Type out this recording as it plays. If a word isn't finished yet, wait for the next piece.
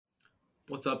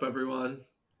What's up, everyone?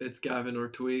 It's Gavin or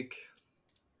Tweek.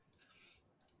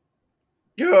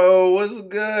 Yo, what's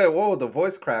good? Whoa, the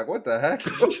voice crack. What the heck?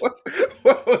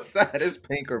 what was that? It's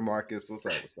Pink or Marcus. What's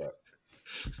up? What's up?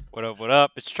 What up, what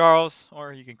up? It's Charles,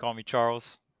 or you can call me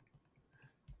Charles.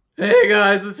 Hey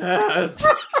guys, it's Has.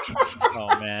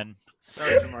 Oh, man.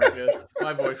 That was Marcus.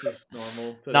 My voice is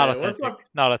normal today. Not authentic. What's up?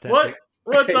 Not authentic.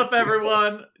 What's up,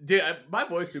 everyone? Dude, my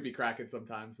voice do be cracking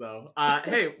sometimes, though.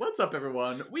 Hey, what's up,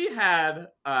 everyone? We had,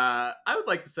 I would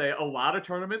like to say, a lot of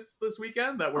tournaments this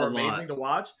weekend that were amazing to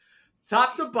watch.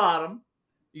 Top to bottom,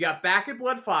 you got Back in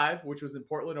Blood 5, which was in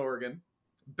Portland, Oregon.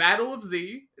 Battle of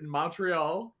Z in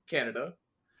Montreal, Canada.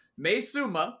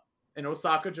 Meisuma in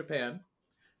Osaka, Japan.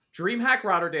 DreamHack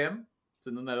Rotterdam. It's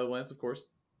in the Netherlands, of course.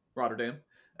 Rotterdam.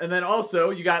 And then also,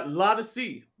 you got La de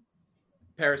C,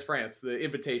 Paris, France. The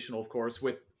Invitational, of course,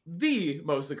 with the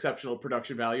most exceptional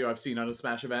production value I've seen on a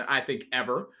Smash event, I think,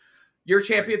 ever. Your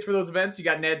champions for those events, you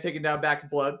got Ned taking down Back in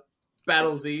Blood.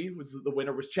 Battle Z, the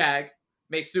winner was Chag.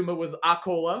 Meisuma was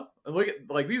Akola. And look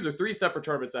at, these are three separate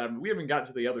tournaments that we haven't gotten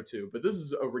to the other two, but this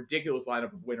is a ridiculous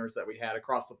lineup of winners that we had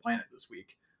across the planet this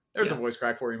week. There's a voice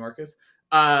crack for you, Marcus.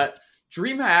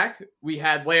 DreamHack, we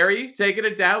had Larry taking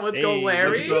it down. Let's go,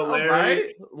 Larry. Let's go,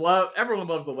 Larry. All right. Everyone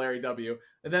loves the Larry W.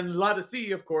 And then La de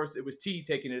C, of course, it was T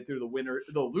taking it through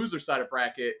the loser side of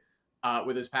bracket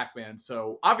with his Pac-Man.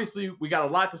 So obviously we got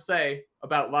a lot to say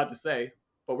about La de C,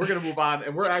 but we're going to move on,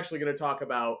 and we're actually going to talk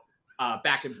about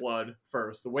Back in Blood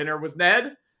first. The winner was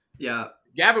Ned. Yeah.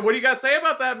 Gavin, what do you got to say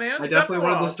about that, man? I definitely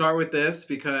wanted to start with this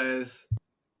because,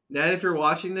 Ned, if you're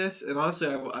watching this, and honestly,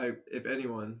 I if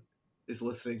anyone is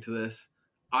listening to this,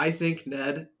 I think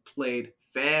Ned played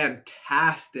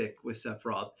fantastic with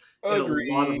Sephiroth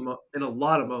in a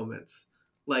lot of moments.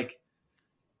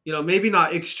 Maybe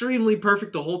not extremely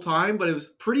perfect the whole time, but it was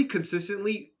pretty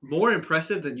consistently more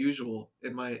impressive than usual,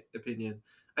 in my opinion.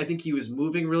 I think he was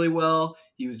moving really well.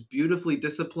 He was beautifully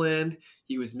disciplined.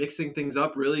 He was mixing things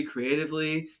up really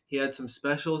creatively. He had some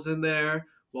specials in there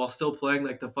while still playing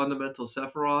the fundamental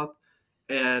Sephiroth.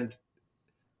 And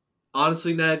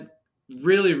honestly, Ned,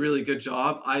 really, really good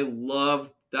job.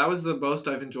 That was the most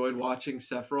I've enjoyed watching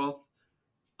Sephiroth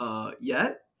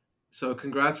yet. So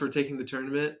congrats for taking the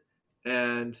tournament.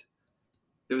 And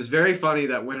it was very funny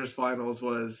that winners finals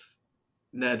was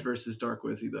Ned versus Dark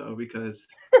Wizzy, though, because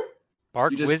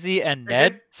Wizzy and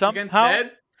Ned against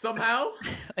Ned somehow.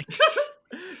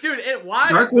 Dude,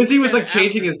 Dark Wizzy was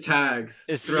changing his tags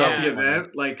throughout the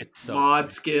event,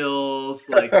 mod skills.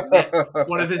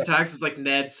 One of his tags was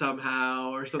Ned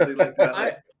somehow or something like that.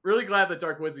 I'm really glad that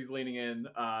Dark Wizzy's leaning in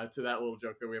to that little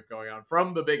joke that we have going on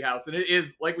from the big house, and it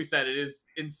is, like we said, it is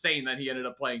insane that he ended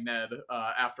up playing Ned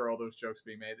after all those jokes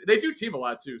being made. They do team a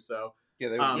lot too, so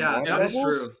that's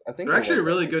true. I think they're actually a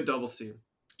really good doubles team.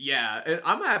 Yeah, and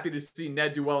I'm happy to see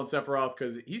Ned do well in Sephiroth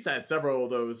because he's had several of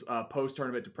those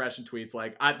post-tournament depression tweets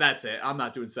that's it, I'm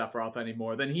not doing Sephiroth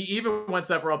anymore. Then he even went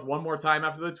Sephiroth one more time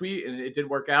after the tweet, and it didn't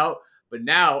work out. But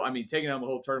now, taking on the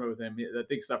whole tournament with him, I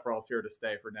think Sephiroth's here to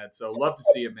stay for Ned. So love to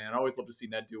see him, man. Always love to see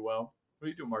Ned do well. What are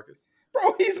you doing, Marcus?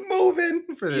 Bro, he's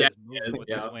moving for this. Yeah, with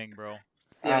his wing, bro.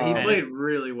 Yeah, he played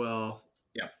really well.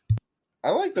 Yeah.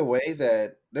 I like the way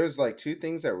that there's two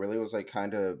things that really was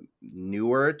kind of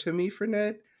newer to me for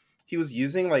Ned. He was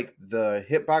using the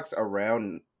hitbox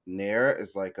around Nair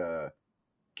as a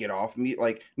get off me.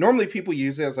 Normally people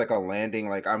use it as a landing,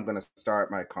 I'm gonna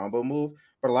start my combo move.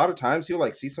 But a lot of times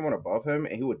he'll see someone above him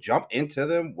and he would jump into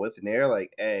them with Nair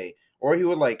or he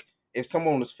would if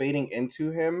someone was fading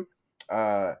into him,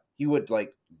 he would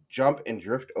jump and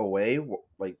drift away.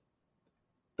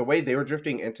 The way they were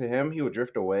drifting into him, he would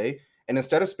drift away. And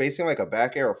instead of spacing a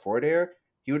back air or forward air,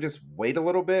 he would just wait a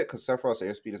little bit because Sephiroth's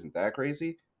airspeed isn't that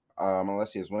crazy.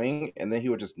 Unless he has wing, and then he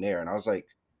would just Nair. And I was like,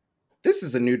 this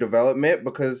is a new development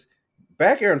because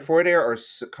back air and forward air are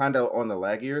kind of on the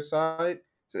laggier side.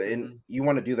 So, and you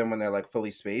want to do them when they're fully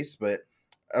spaced, but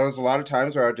there was a lot of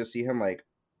times where I would just see him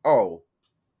oh,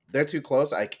 they're too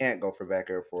close. I can't go for back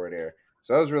air or forward air.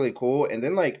 So that was really cool. And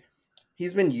then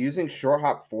he's been using short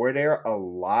hop forward air a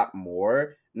lot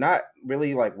more. Not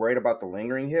really worried about the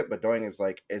lingering hit, but doing as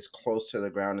as close to the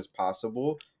ground as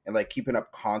possible and keeping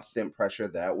up constant pressure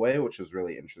that way, which was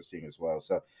really interesting as well.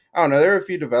 So I don't know, there were a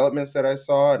few developments that I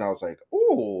saw and I was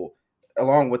ooh,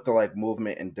 along with the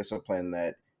movement and discipline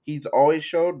that he's always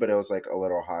showed, but it was a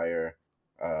little higher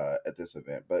at this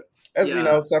event. But as we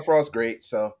know, Sephiroth's great,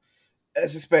 so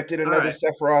as expected, another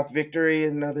Sephiroth victory,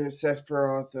 another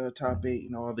Sephiroth top 8,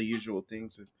 all the usual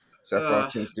things that Sephiroth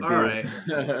tends to do. All right.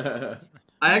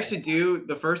 I actually do.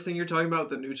 The first thing you're talking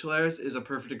about, the neutral airs, is a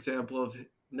perfect example of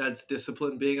Ned's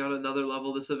discipline being on another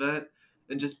level this event.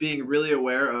 and just being really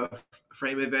aware of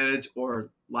frame advantage or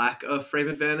lack of frame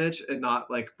advantage and not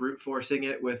like brute forcing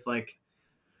it with like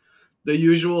the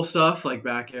usual stuff like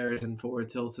back airs and forward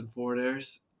tilts and forward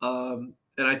airs. And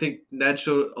I think Ned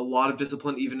showed a lot of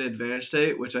discipline even in advantage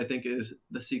state, which I think is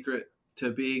the secret to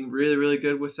being really, really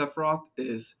good with Sephiroth,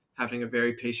 is having a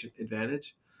very patient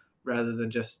advantage rather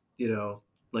than just,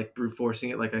 like brute forcing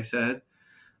it, like I said.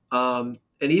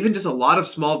 And even just a lot of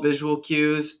small visual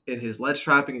cues in his ledge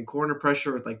trapping and corner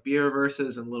pressure with like B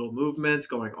reverses and little movements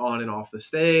going on and off the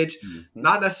stage. Mm-hmm.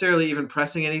 Not necessarily even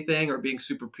pressing anything or being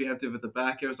super preemptive with the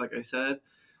back airs, like I said.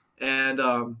 And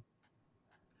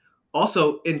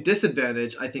also in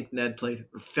disadvantage, I think Ned played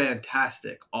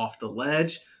fantastic off the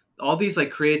ledge. All these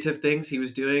like creative things he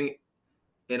was doing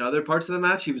in other parts of the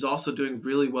match, he was also doing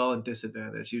really well in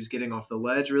disadvantage. He was getting off the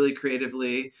ledge really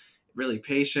creatively, really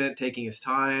patient, taking his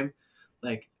time.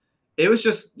 Like, it was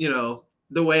just,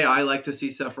 the way I like to see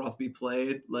Sephiroth be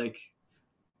played, like,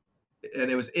 and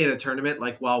it was in a tournament,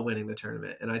 like, while winning the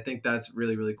tournament. And I think that's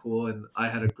really, really cool, and I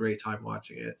had a great time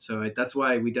watching it. So that's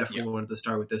why we definitely wanted to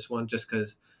start with this one, just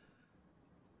because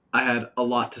I had a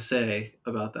lot to say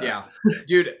about that. Yeah.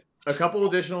 Dude, a couple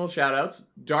additional shout-outs.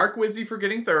 Dark Wizzy for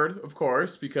getting third, of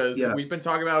course, because we've been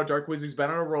talking about how Dark Wizzy's been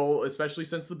on a roll, especially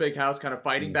since the Big House, kind of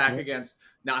fighting back against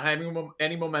not having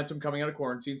any momentum coming out of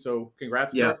quarantine. So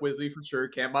congrats to Dark Wizzy for sure.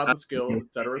 Can't mod the skills,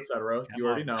 etc., etc. You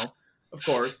already know, of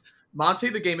course. Monte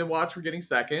the Game & Watch for getting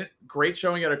second. Great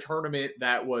showing at a tournament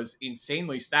that was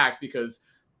insanely stacked because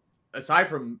aside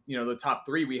from, the top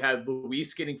three, we had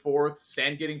Luis getting fourth,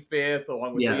 Sen getting fifth,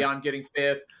 along with Leon getting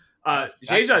fifth.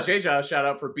 Jeja, shout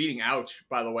out for beating Ouch,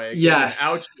 by the way. Yes.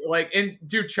 Ouch, and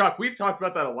dude, Chuck, we've talked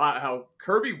about that a lot, how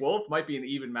Kirby Wolf might be an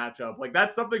even matchup. Like,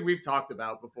 that's something we've talked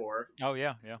about before. Oh,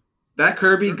 yeah. That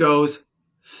Kirby goes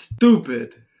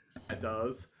stupid. It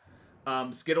does.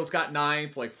 Skittles got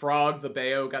 9th, like Frog, the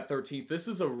Bayo got 13th. This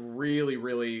is a really,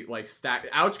 really like stacked.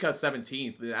 Ouch got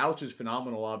 17th. The Ouch is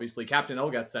phenomenal, obviously. Captain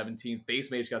L got 17th. Base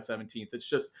Mage got 17th. It's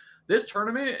just this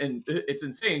tournament, and it's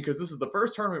insane because this is the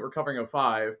first tournament we're covering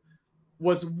 05,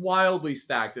 was wildly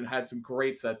stacked and had some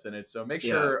great sets in it. So make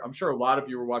sure, I'm sure a lot of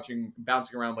you were watching,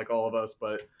 bouncing around like all of us,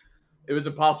 but it was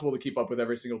impossible to keep up with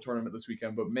every single tournament this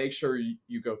weekend. But make sure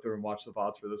you go through and watch the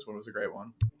VODs for this one. It was a great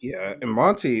one. Yeah, and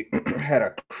Monty had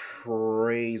a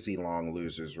crazy long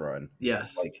losers run.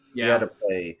 Yes. He had to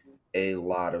play a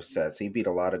lot of sets. He beat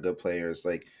a lot of good players.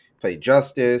 Like, played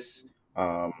Justice,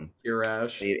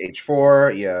 Irash, played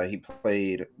H4. Yeah, he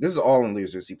played, this is all in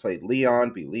losers. He played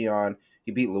Leon, beat Leon.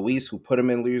 He beat Luis, who put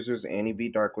him in losers, and he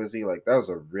beat Dark Wizzy. Like, that was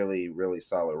a really, really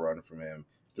solid run from him.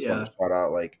 Just want to shout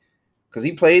out, because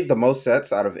he played the most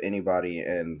sets out of anybody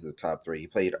in the top three. He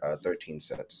played 13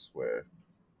 sets, where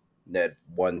Ned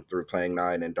won through playing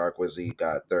 9, and Dark Wizzy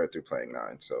got third through playing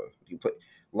 9. So he put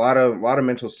a lot of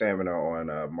mental stamina on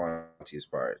Monty's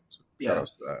part. So shout out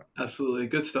to that. Absolutely.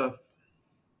 Good stuff.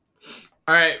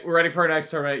 All right, we're ready for our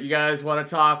next tournament. You guys want to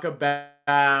talk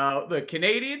about the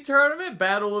Canadian tournament,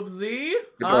 Battle of Z?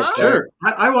 Sure.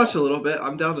 I watched a little bit.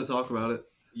 I'm down to talk about it.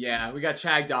 Yeah, we got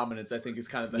Chag dominance, I think, is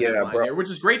kind of the headline here, which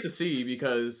is great to see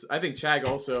because I think Chag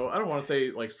also, I don't want to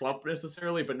say like slump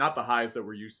necessarily, but not the highs that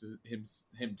we're used to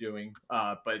him doing.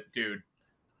 But dude,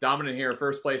 dominant here,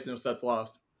 first place, no sets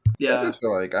lost. Yeah, I just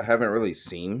feel like I haven't really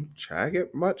seen Chag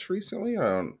it much recently.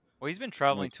 Well, he's been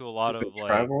traveling to a lot of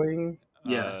traveling,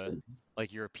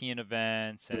 like European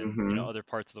events and other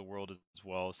parts of the world as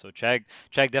well. So Chag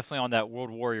definitely on that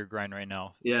World Warrior grind right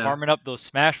now. Yeah, farming up those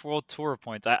Smash World Tour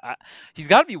points. He's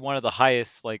got to be one of the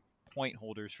highest like point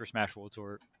holders for Smash World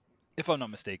Tour, if I'm not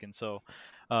mistaken. So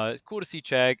it's cool to see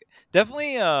Chag.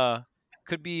 Definitely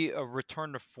could be a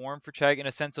return to form for Chag in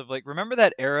a sense of like, remember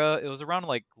that era? It was around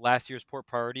like last year's Port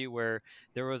Priority where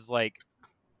there was like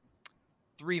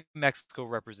 3 Mexico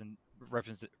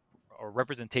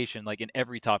representation like in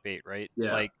every top 8, right?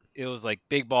 Yeah. Like it was like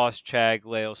Big Boss, Chag,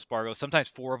 Leo, Spargo, sometimes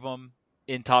 4 of them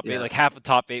in top 8. Like half of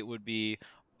top 8 would be,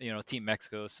 Team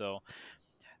Mexico. So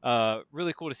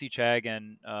really cool to see Chag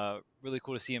and really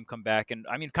cool to see him come back. And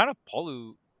I mean, kind of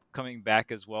Paulu coming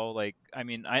back as well. Like, I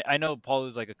mean, I know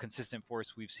Paulu's like a consistent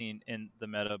force we've seen in the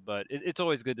meta, but it's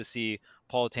always good to see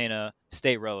Palutena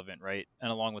stay relevant, right?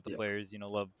 And along with the players,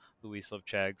 love Luis, love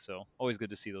Chag. So always good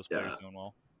to see those players doing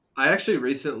well. I actually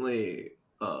recently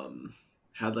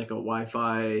had like a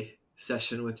Wi-Fi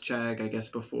session with Chag, I guess,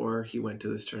 before he went to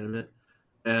this tournament.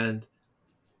 And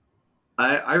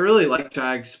I really like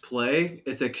Chag's play.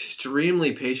 It's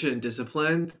extremely patient and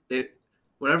disciplined.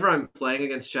 Whenever I'm playing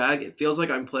against Chag, it feels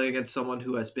like I'm playing against someone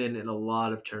who has been in a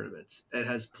lot of tournaments and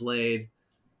has played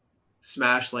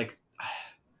Smash like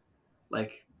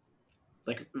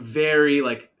very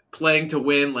like playing to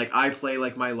win. Like I play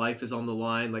like my life is on the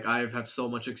line. Like I have so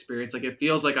much experience. Like it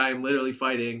feels like I am literally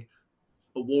fighting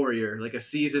a warrior, like a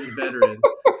seasoned veteran.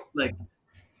 Like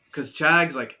because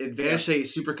Chag's like advantage state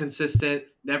is super consistent,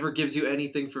 never gives you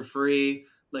anything for free.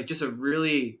 Like just a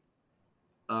really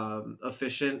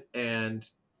efficient and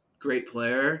great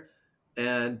player.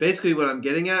 And basically what I'm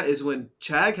getting at is when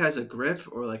Chag has a grip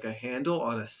or like a handle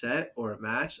on a set or a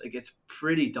match, like it's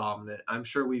pretty dominant. I'm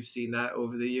sure we've seen that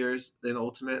over the years in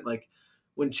Ultimate. Like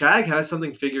when Chag has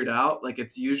something figured out, like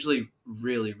it's usually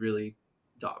really, really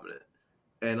dominant.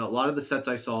 And a lot of the sets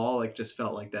I saw like just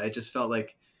felt like that. It just felt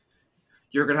like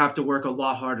you're going to have to work a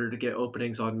lot harder to get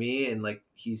openings on me. And like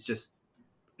he's just,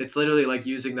 it's literally like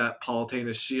using that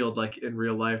Palutena's shield like in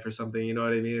real life or something. You know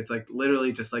what I mean? It's like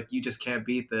literally just like you just can't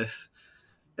beat this.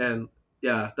 And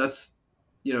yeah, that's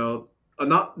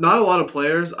not a lot of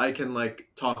players I can like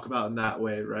talk about in that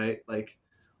way, right? Like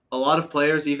a lot of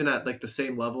players, even at like the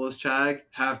same level as Chag,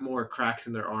 have more cracks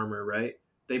in their armor, right?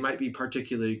 They might be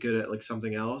particularly good at like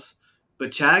something else,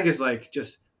 but Chag is like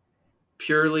just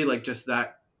purely like just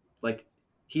that, like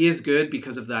he is good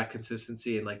because of that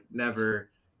consistency and like never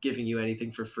giving you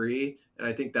anything for free. And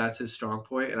I think that's his strong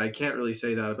point. And I can't really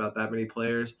say that about that many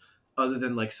players other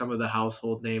than like some of the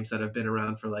household names that have been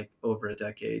around for like over a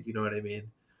decade. You know what I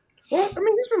mean? Well, I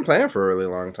mean, he's been playing for a really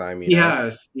long time. He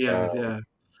has, yeah.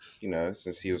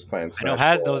 Since he was playing Smash. I know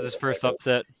Has knows his first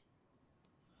upset.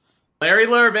 Larry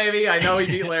Lure, baby. I know he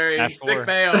beat Larry. Sick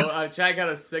Bayo. Chag got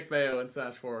a sick Bayo in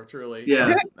Smash 4, truly.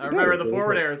 Yeah. I remember the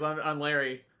forward airs on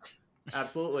Larry.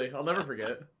 Absolutely. I'll never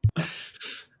forget.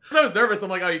 I was nervous. I'm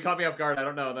like, oh, you caught me off guard. I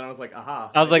don't know. And then I was like, aha.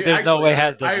 I was like, there's no way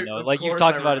Has doesn't know. Like, you've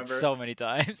talked about it so many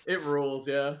times. It rules,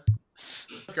 yeah.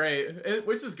 That's great.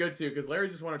 Which is good, too, because Larry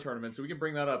just won a tournament, so we can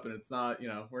bring that up, and it's not,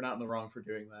 we're not in the wrong for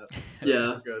doing that. So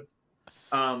yeah. We're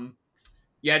good.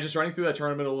 Yeah, just running through that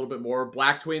tournament a little bit more.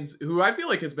 Black Twins, who I feel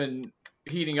like has been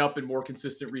heating up and more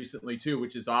consistent recently, too,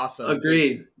 which is awesome.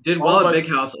 Agreed. Did well at Big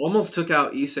House. Almost took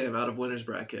out ESAM out of winner's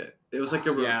bracket. It was like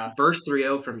a reverse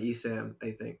 3-0 from ESAM,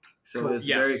 I think. So it was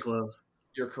very close.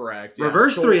 You're correct. Yeah.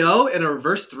 Reverse 3-0 and a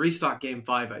reverse 3-stock game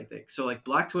 5, I think. So like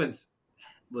Black Twins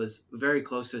was very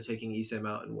close to taking ESAM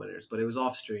out in winners, but it was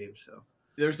off stream, so.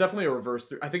 There's definitely a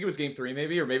reverse. I think it was game 3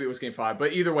 maybe, or maybe it was game 5.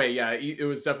 But either way, yeah, it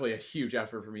was definitely a huge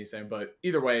effort for me, Sam. But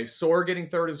either way, Soar getting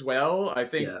third as well. I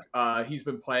think he's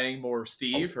been playing more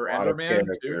Steve or Enderman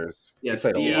too. Yeah,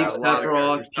 Steve,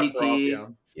 Sephiroth,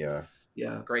 PT.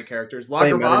 Yeah. Great characters.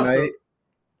 Lager Mouse.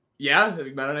 Yeah,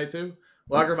 Meta Knight too.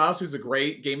 Lager Mouse, who's a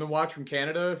great Game & Watch from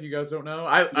Canada, if you guys don't know.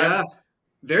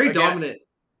 Very dominant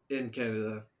in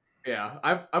Canada. Yeah,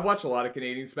 I've watched a lot of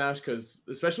Canadian Smash because,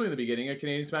 especially in the beginning of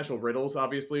Canadian Smash, well, Riddles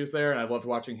obviously was there, and I loved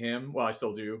watching him. Well, I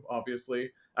still do,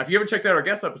 obviously. If you haven't checked out our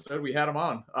guest episode, we had him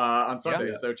on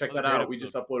Sunday, so check that out. We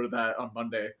just uploaded that on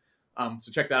Monday,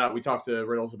 so check that out. We talked to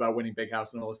Riddles about winning Big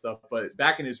House and all this stuff. But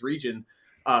back in his region,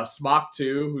 Smock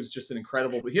too, who's just an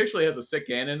incredible. But he actually has a sick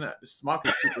Ganon. Smock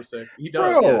is super sick. He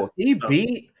does. Bro, he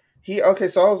beat. Okay,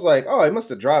 so I was like, oh, he must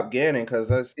have dropped Ganon because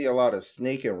I see a lot of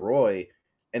Snake and Roy.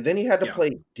 And then he had to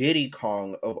play Diddy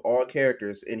Kong of all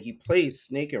characters, and he played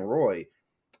Snake and Roy,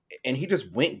 and he just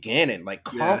went Ganon like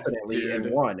confidently and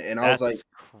won. And I was like,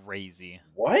 crazy.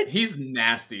 What? He's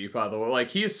nasty, by the way. Like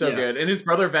he is so good. And his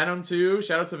brother Venom too.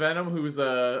 Shout out to Venom, who's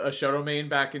a Shoto main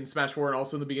back in Smash 4 and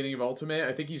also in the beginning of Ultimate.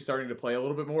 I think he's starting to play a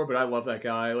little bit more, but I love that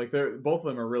guy. Like both of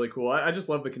them are really cool. I just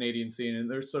love the Canadian scene,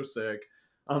 and they're so sick.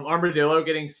 Armadillo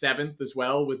getting 7th as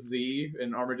well with Z,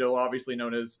 and Armadillo obviously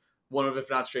known as one of, if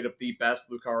not straight up the best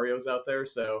Lucarios out there.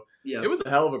 So it was a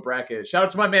hell of a bracket. Shout out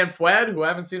to my man Fwed, who I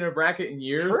haven't seen in a bracket in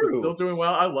years, but still doing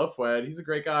well. I love Fwed. He's a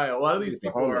great guy. A lot of these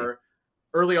people are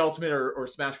early Ultimate or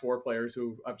Smash 4 players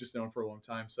who I've just known for a long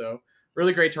time. So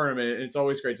really great tournament. And it's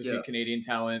always great to see Canadian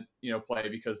talent, play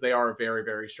because they are very,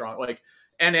 very strong. Like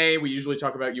NA, we usually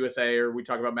talk about USA or we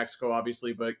talk about Mexico,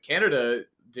 obviously, but Canada,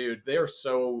 dude, they are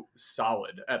so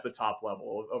solid at the top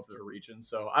level of their region.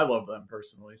 So I love them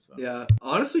personally. So yeah,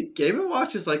 honestly, Game &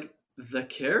 Watch is like the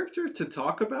character to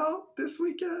talk about this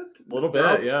weekend. A little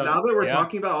bit, Now that we're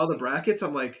talking about all the brackets,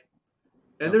 I'm like,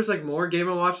 and there's like more Game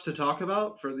 & Watch to talk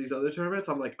about for these other tournaments.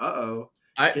 I'm like,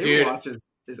 Game & Watch is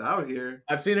out here.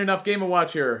 I've seen enough Game &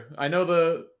 Watch here. I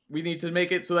know we need to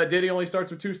make it so that Diddy only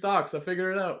starts with 2 stocks. I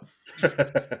figured it out.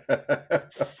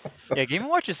 Yeah, Game &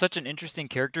 Watch is such an interesting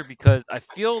character because I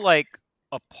feel like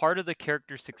a part of the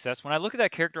character's success, when I look at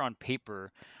that character on paper,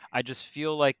 I just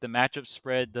feel like the matchup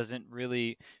spread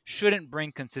shouldn't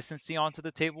bring consistency onto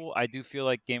the table. I do feel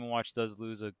like Game & Watch does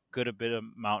lose a bit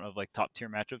amount of like top tier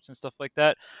matchups and stuff like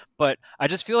that. But I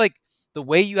just feel like the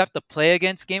way you have to play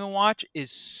against Game & Watch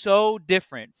is so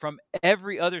different from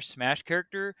every other Smash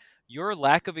character. your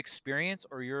lack of experience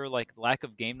or your like lack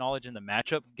of game knowledge in the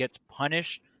matchup gets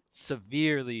punished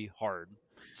severely hard.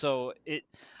 So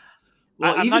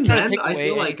Well, I'm not even trying to then, take I away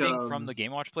feel like anything from the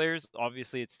Game & Watch players.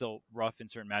 Obviously, it's still rough in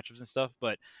certain matchups and stuff,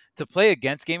 but to play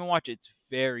against Game & Watch, it's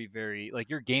very, very like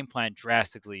your game plan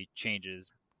drastically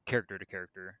changes character to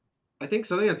character. I think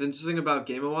something that's interesting about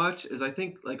Game & Watch is I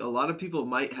think like a lot of people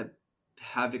might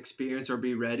have experience or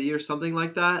be ready or something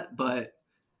like that, but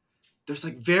there's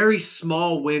like very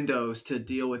small windows to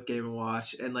deal with Game &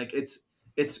 Watch, and like it's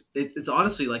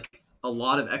honestly like a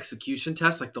lot of execution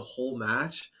tests, like the whole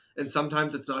match, and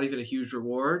sometimes it's not even a huge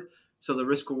reward. So the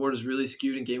risk reward is really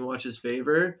skewed in Game & Watch's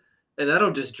favor, and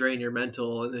that'll just drain your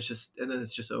mental, and then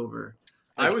it's just over.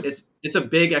 Like it's a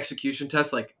big execution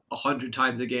test, like 100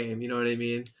 times a game. You know what I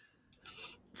mean?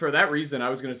 For that reason, I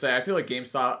was going to say I feel like Game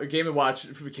 & Watch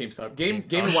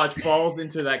falls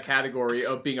into that category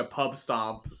of being a pub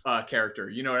stomp character.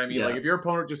 You know what I mean? Yeah. Like if your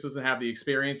opponent just doesn't have the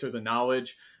experience or the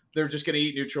knowledge, they're just going to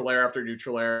eat neutral air after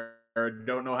neutral air.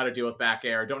 Don't know how to deal with back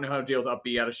air. Don't know how to deal with up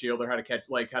B out of shield, or how to catch,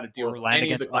 like how to deal with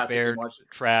any of the classic air Game & Watch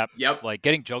traps. Yep. Like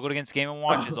getting juggled against Game &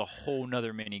 Watch is a whole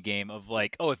nother mini game of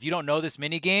like, oh, if you don't know this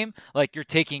mini game, like you're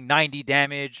taking 90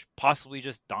 damage, possibly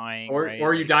just dying,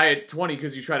 or you die at 20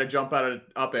 because you try to jump out of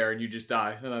up air and you just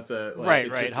die, and that's a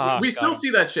right. We still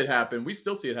see that shit happen. We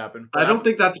still see it happen. I don't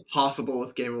think that's possible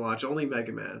with Game & Watch. Only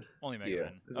Mega Man. Only Mega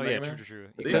Man. Is Oh Mega yeah, Man? true.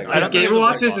 Because Game &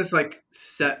 Watch is this like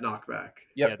set knockback.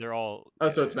 Yep. Yeah, they're all. Oh,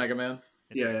 so it's Mega Man.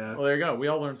 Yeah. Well, there you go. We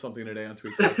all learned something today on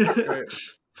Tweek. That's great.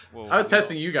 Whoa, I was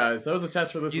testing you guys. That was a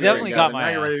test for this. You week, definitely got my Now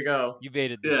you're ass. ready to go. You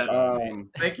baited. Yeah.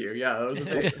 Thank you. Yeah, that was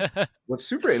amazing. What's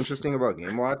super interesting about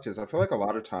Game Watch is I feel like a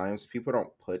lot of times people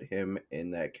don't put him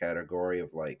in that category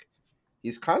of like,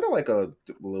 he's kind of like a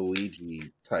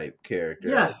Luigi type character.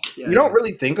 Yeah. You don't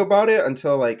really think about it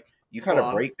until like you kind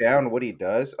of break down what he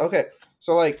does. Okay,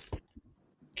 so like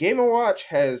Game & Watch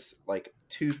has like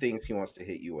two things he wants to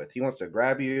hit you with. He wants to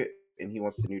grab you and he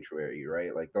wants to neutral air you,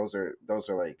 right? Like those are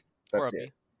like that's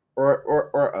it.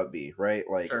 Or up B, right?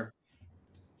 Like Sure.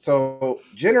 So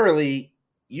generally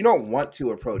you don't want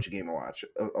to approach Game & Watch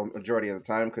a majority of the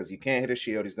time because you can't hit a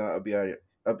shield. He's gonna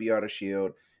up B out of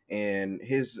shield. And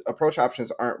his approach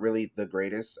options aren't really the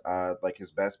greatest. Like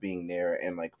his best being Nair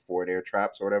and like forward air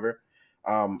traps or whatever.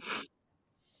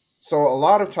 So a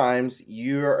lot of times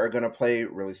you are going to play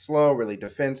really slow, really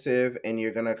defensive, and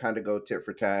you're going to kind of go tit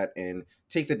for tat and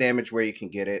take the damage where you can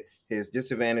get it. His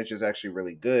disadvantage is actually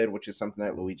really good, which is something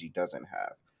that Luigi doesn't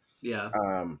have. Yeah.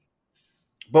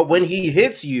 But when he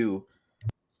hits you,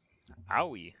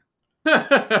 owie.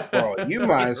 bro, you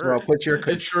might as well put your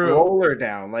controller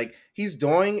down. Like he's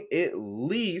doing at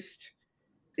least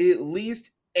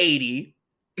 80,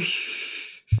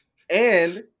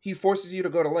 and he forces you to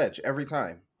go to ledge every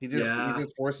time. He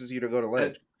just forces you to go to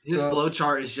ledge. His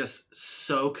flowchart is just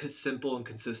so simple and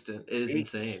consistent. It is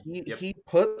insane. He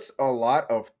puts a lot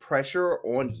of pressure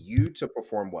on you to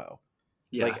perform well.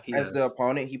 Yeah, like as the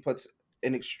opponent, he puts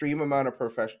an extreme amount of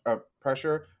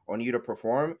pressure on you to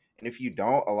perform. And if you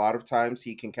don't, a lot of times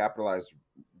he can capitalize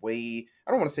way,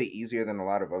 I don't want to say easier than a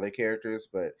lot of other characters,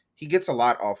 but he gets a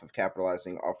lot off of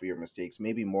capitalizing off of your mistakes,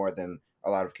 maybe more than a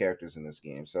lot of characters in this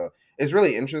game. So it's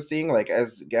really interesting. Like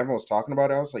as Gavin was talking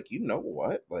about it, I was like, you know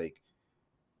what? Like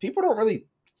people don't really,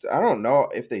 I don't know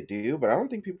if they do, but I don't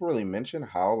think people really mention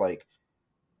how like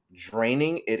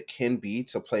draining it can be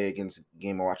to play against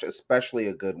Game & Watch, especially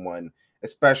a good one,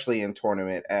 especially in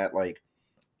tournament at like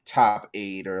top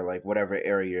 8 or like whatever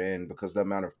area you're in, because the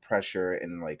amount of pressure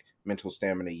and like mental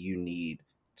stamina you need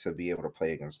to be able to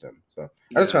play against him. So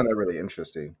I just found that really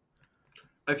interesting.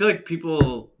 I feel like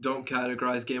people don't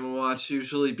categorize Game & Watch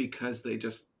usually because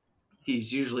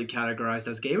he's usually categorized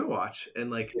as Game & Watch,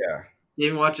 and like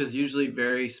Game & Watch is usually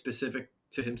very specific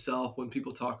to himself when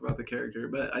people talk about the character.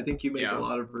 But I think you make a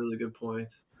lot of really good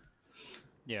points.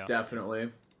 Yeah, definitely.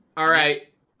 All right.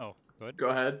 Oh, good. Go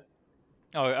ahead.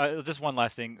 Oh, just one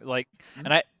last thing. Like,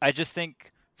 and I just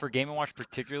think for Game & Watch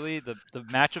particularly, the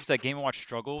matchups that Game & Watch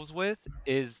struggles with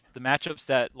is the matchups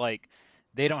that like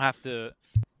they don't have to.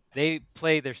 They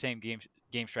play their same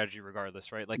game strategy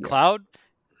regardless, right? Like Cloud,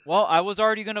 well, I was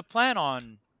already going to plan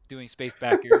on doing space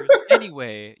back airs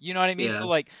anyway. You know what I mean? Yeah. So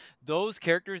like those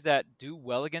characters that do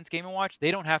well against Game & Watch,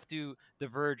 they don't have to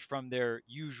diverge from their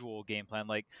usual game plan.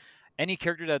 Like any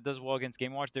character that does well against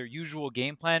Game & Watch, their usual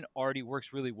game plan already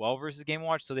works really well versus Game &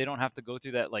 Watch, so they don't have to go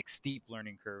through that like steep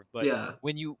learning curve. But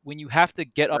when you have to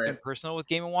get up in personal with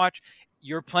Game & Watch,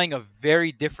 you're playing a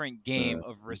very different game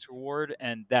of risk reward,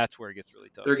 and that's where it gets really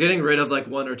tough. They're getting rid of like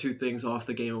one or two things off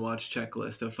the Game & Watch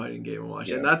checklist of fighting Game & Watch,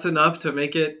 and that's enough to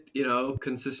make it,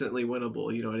 consistently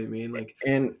winnable. You know what I mean? Like,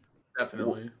 and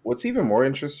Definitely. What's even more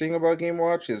interesting about Game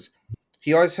Watch is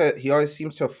he always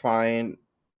seems to find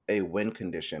a win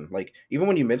condition. Like even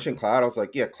when you mentioned Cloud, I was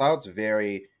like, yeah, Cloud's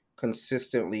very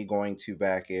consistently going to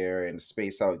back air and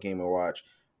space out Game Watch.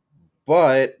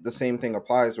 But the same thing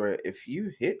applies where if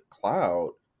you hit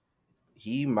Cloud,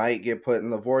 he might get put in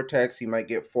the vortex, he might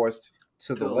get forced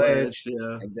to the ledge,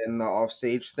 yeah. and then the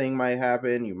offstage thing might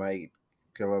happen. You might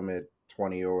kill him at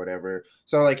 20 or whatever.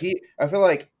 So like I feel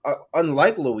like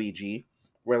unlike Luigi,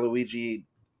 where Luigi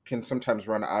can sometimes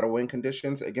run out of win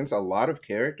conditions against a lot of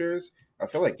characters, I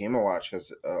feel like Game & Watch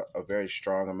has a very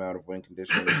strong amount of win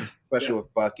conditions, especially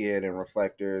with bucket and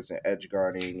reflectors and edge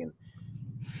guarding, and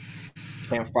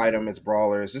can't fight them as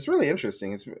brawlers. It's really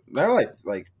interesting. It's now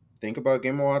like think about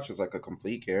Game & Watch as like a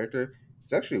complete character.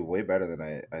 It's actually way better than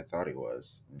I thought he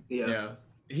was. Yeah.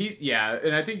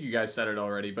 And I think you guys said it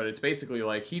already, but it's basically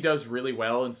like he does really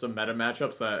well in some meta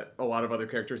matchups that a lot of other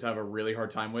characters have a really hard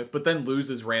time with, but then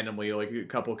loses randomly, like a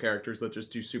couple characters that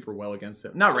just do super well against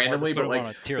him. Not randomly, but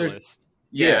like tier list.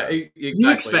 Yeah, exactly. You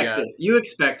expect it. You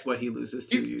expect what he loses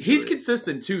to. He's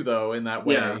consistent too, though, in that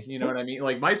way. Yeah. You know what I mean?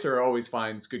 Like Meiser always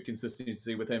finds good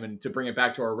consistency with him, and to bring it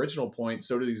back to our original point,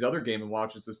 so do these other Game &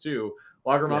 Watches too.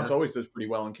 Lagermont's always does pretty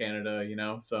well in Canada, you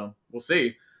know. So we'll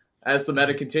see as the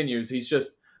meta continues.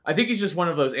 I think he's just one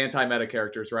of those anti-meta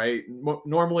characters, right?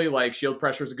 Normally, like shield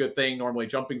pressure is a good thing. Normally,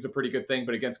 jumping's a pretty good thing,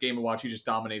 but against Game & Watch, he just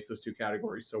dominates those two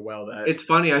categories so well that it's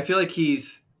funny. I feel like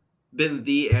he's been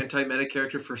the anti-meta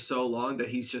character for so long that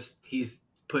he's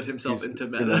put himself into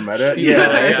meta. In the meta?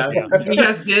 Yeah. He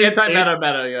has been anti-meta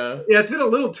meta, yeah. Yeah, it's been a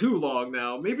little too long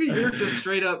now. Maybe you're just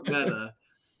straight up meta.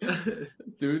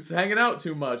 This dude's hanging out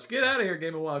too much. Get out of here,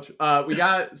 Game & Watch.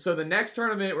 So the next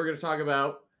tournament we're going to talk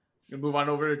about, we're going to move on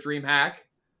over to DreamHack.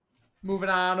 Moving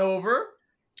on over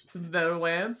to the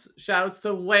Netherlands. Shoutouts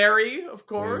to Larry, of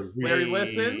course. Larry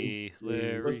listens.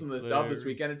 Listen to this dub this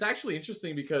weekend. It's actually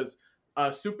interesting because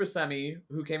Super Semi,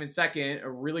 who came in second, a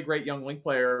really great young Link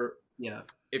player. Yeah.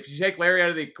 If you take Larry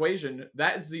out of the equation,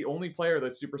 that is the only player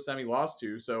that Super Semi lost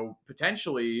to. So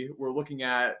potentially we're looking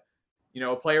at,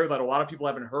 a player that a lot of people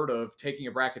haven't heard of taking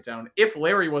a bracket down if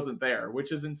Larry wasn't there,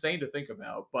 which is insane to think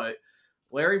about. But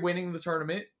Larry winning the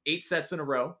tournament, 8 sets in a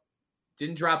row.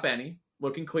 Didn't drop any.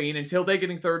 Looking clean until they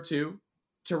getting third too.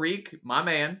 Tariq, my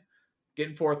man,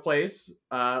 getting 4th place.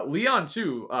 Leon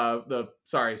too.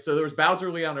 So there was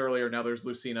Bowser, Leon earlier. Now there's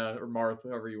Lucina or Marth,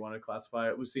 however you want to classify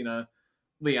it. Lucina,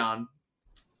 Leon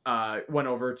went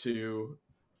over to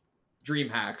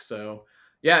DreamHack. So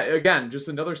yeah, again, just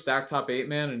another stacked top 8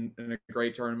 man and a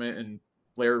great tournament, and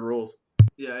Larry rules.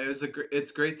 Yeah,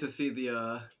 it's great to see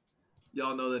the.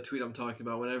 Y'all know the tweet I'm talking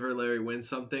about. Whenever Larry wins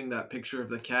something, that picture of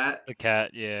the cat. The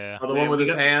cat, yeah. Oh, the one with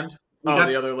his hand?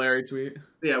 The other Larry tweet.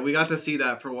 Yeah, we got to see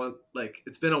that for one. Like,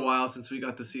 it's been a while since we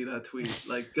got to see that tweet.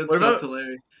 Like, good stuff to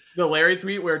Larry. The Larry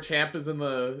tweet where Champ is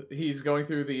he's going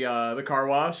through the car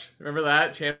wash. Remember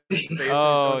that? Champ.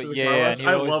 Oh, yeah. And he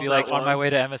would always be like, on my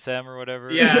way to MSM or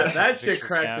whatever. Yeah, that shit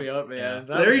cracks me up, man.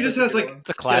 Yeah. Larry just has, like,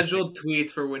 scheduled tweets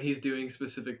for when he's doing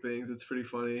specific things. It's pretty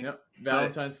funny. Yep.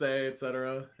 Valentine's Day,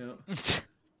 etc. Yep.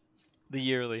 The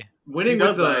yearly. Winning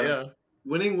with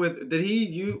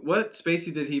what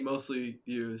Spacey did he mostly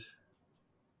use?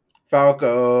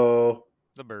 Falco.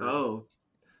 The bird. Oh.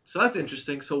 So that's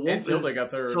interesting. So Wolf they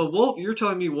got third. So Wolf, you're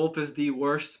telling me Wolf is the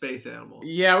worst space animal?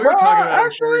 Yeah, we were talking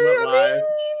about it live.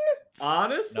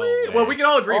 Honestly, well, we can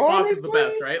all agree Fox is the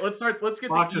best, right? Let's get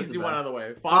Fox the easy one out of the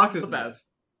way. Fox is the best.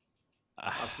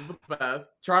 Fox is the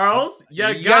best. Charles,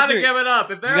 you gotta give it up.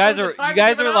 If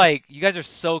you guys are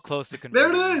so close to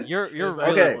converting. There it is. You're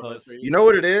okay. Really close. You know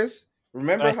what it is?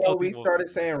 Remember how we started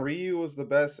saying Ryu was the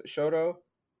best Shoto?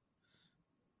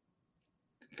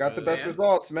 Got the best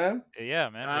results, man. Yeah,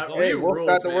 man. Hey, Wolf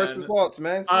got the worst results,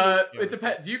 man. It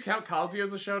depends. Do you count Kazuya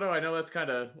as a Shoto? I know that's kind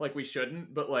of like we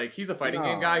shouldn't, but like he's a fighting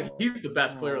game guy. He's the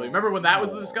best, clearly. Remember when that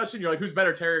was the discussion? You're like, who's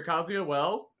better, Terry or Kazuya?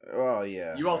 Well,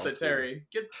 yeah. You all said Terry.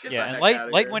 Get and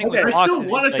like winning. I still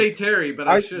want to say Terry, but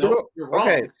I should. You're wrong.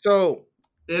 Okay, so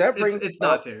it's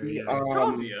not Terry. It's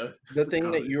Kazuya. The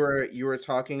thing that you were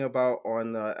talking about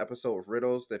on the episode of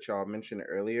Riddles that y'all mentioned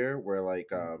earlier, where like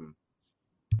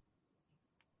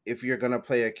if you're gonna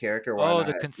play a character, why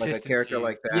not? Like a character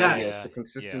like that? Yes. The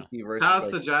consistency versus.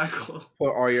 How's the Jackal?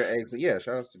 Put all your eggs. Yeah,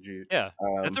 shout out to Jude. Yeah,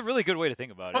 that's a really good way to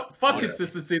think about it. Fuck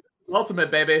consistency.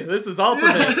 Ultimate, baby. This is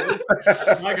ultimate.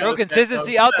 Throw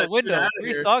consistency out the window.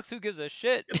 3 stocks. Who gives a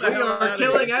shit? We are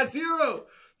killing at 0.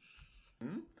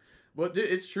 Well,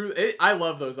 dude, it's true. I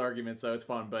love those arguments, though. It's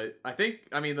fun. But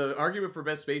the argument for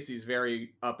best Spacey is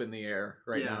very up in the air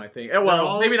right now, I think.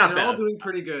 Well, maybe not best. They're all doing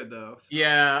pretty good, though. So.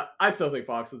 Yeah, I still think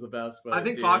Fox is the best. But I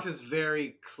think Fox is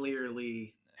very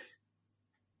clearly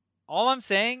All I'm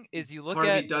saying is you look Part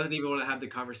of at me doesn't even want to have the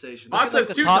conversation. Fox like has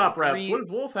the 2 top top reps. three- What does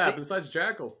Wolf have besides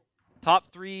Jackal?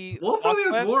 top 3 Wolf Fox probably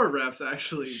has reps, more reps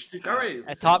actually. All right, at come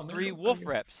on, top man, 3 don't Wolf fucking-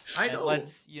 reps. I And know.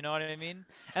 you know what I mean?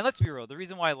 And let's be real. The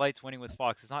reason why Light's winning with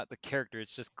Fox is not the character.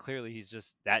 It's just clearly he's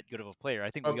just that good of a player. I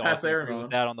think we all can agree with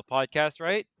Passarimon. that on the podcast,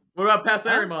 right? What about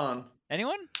Passarimon?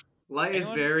 Anyone? Light is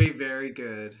Anyone? very, very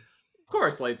good. Of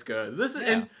course, Light's good. This is Yeah.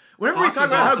 and whenever Fox we talk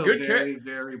is about how also good very,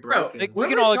 very broken. Like, we When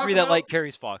can we all talk agree that about- Light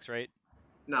carries Fox, right?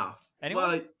 No. Anyone?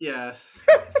 Well, yes.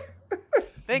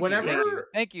 Thank whenever- you.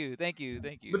 Thank you.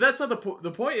 But that's not the point.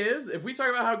 The point is, if we talk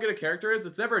about how good a character is,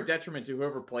 it's never a detriment to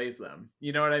whoever plays them.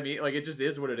 You know what I mean? Like, it just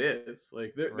is what it is.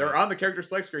 Like, they're Right. on the character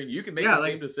select screen. You can make Yeah, the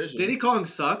like, same decision. Diddy Kong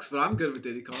sucks, but I'm good with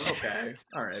Diddy Kong. Okay.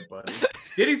 All right, buddy.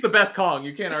 Diddy's the best Kong.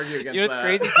 You can't argue against You know what's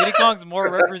that. crazy? Diddy Kong's more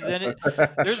represented.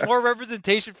 There's more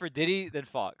representation for Diddy than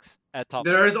Fox at top.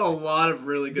 There's five. a lot of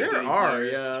really good There Diddy are,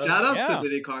 players. yeah. Shout outs Yeah. to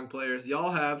Diddy Kong players.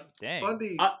 Y'all have Dang.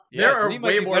 fundies. Yeah, There are Diddy might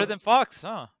way be more better than Fox,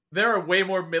 huh? There are way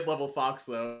more mid-level Fox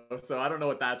though, so I don't know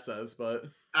what that says, but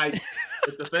I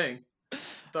it's a thing.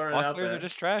 Throwing it Fox out players there. are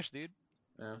just trash, dude.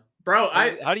 Yeah. Bro,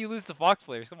 How do you lose to Fox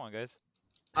players? Come on, guys.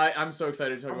 I'm so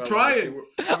excited to talk I'm about. trying.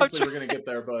 Obviously, we're gonna get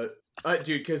there, but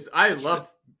dude, because I love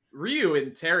Ryu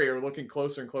and Terry are looking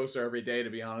closer and closer every day. To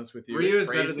be honest with you, Ryu It's is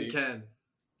better crazy. than Ken.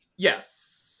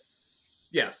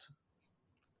 Yes.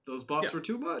 Those buffs Yeah. were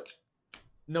too much.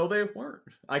 No, they weren't.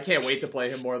 I can't wait to play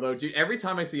him more though, dude. Every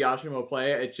time I see Yashimo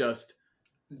play, it just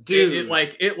Dude, it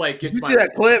like Did gets you my see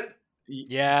that clip?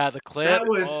 Yeah, the clip. That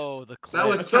was- the clip. that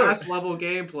was So- class level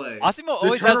gameplay. Asimo the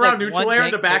always has turnaround like neutral one air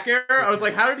dank into back kick. air. I was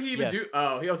like, how did he even Yes. do?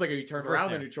 Oh, he was like, he turned Reverse around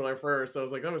the nair. neutral air first. I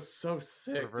was like, that was so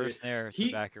sick. Reverse Dude. nair to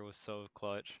He- backer was so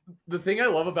clutch. The thing I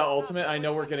love about Ultimate, I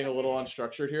know we're getting a little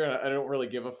unstructured here, and I don't really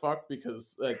give a fuck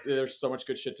because like there's so much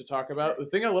good shit to talk about. The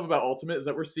thing I love about Ultimate is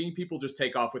that we're seeing people just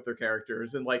take off with their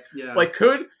characters, and like Yeah.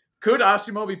 could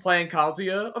Asimo be playing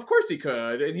Kazuya? Of course he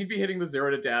could, and he'd be hitting the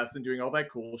 0 to deaths and doing all that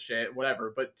cool shit,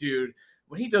 whatever. But dude,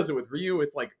 when he does it with Ryu,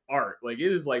 it's like art. Like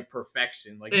it is like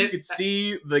perfection. Like you could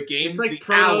see the game. It's like the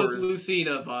Proto's hours.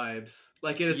 Lucina vibes.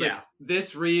 Like it is like Yeah.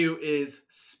 this Ryu is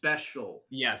special.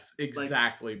 Yes,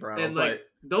 exactly, bro. And like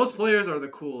those players are the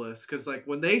coolest because like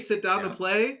when they sit down Yeah. to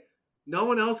play, no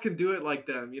one else can do it like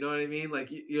them. You know what I mean? Like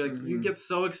you like you Mhm. get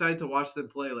so excited to watch them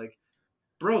play. Like,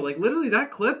 bro, like literally that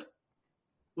clip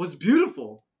was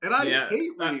beautiful, and I Yeah,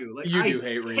 hate Ryu. Like you I do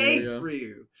hate Ryu, yeah.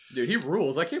 Ryu. dude, he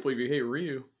rules. I can't believe you hate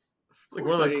Ryu. Of Like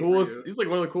one of course I the hate coolest. Ryu. He's like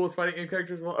one of the coolest fighting game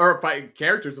characters fighting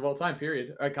characters of all time.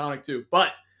 Period. Iconic too.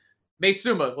 But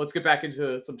Meisuma, let's get back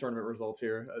into some tournament results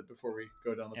here before we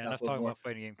go down the Yeah, path. enough a little talking more. about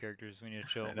fighting game characters. We need to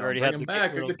chill. I We know, already bring had him the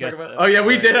back. We riddles could talk guest about. Oh yeah,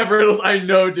 we episode, did have riddles. I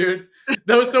know, dude.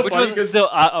 That was so which funny was because still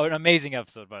an amazing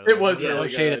episode, by the way. It was No really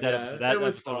shade good, at that yeah. episode. That It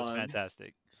was episode was fun.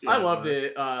 fantastic. Yeah, I loved was.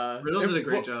 it. Riddles did a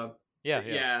great job. Yeah,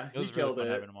 Yeah, It was he really killed fun it.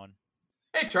 having him on.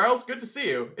 Hey Charles, good to see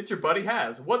you. It's your buddy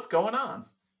Has. What's going on?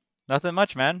 Nothing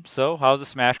much, man. So, how's the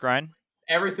Smash grind?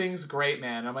 Everything's great,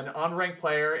 man. I'm an unranked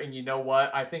player, and you know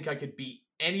what? I think I could beat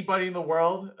anybody in the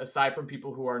world aside from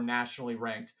people who are nationally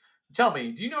ranked. Tell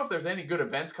me, do you know if there's any good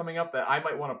events coming up that I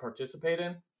might want to participate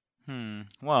in?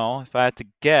 Well, if I had to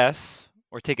guess,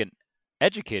 or take an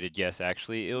educated guess,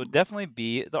 actually, it would definitely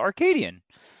be the Arcadian.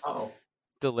 Oh,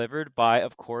 Delivered by,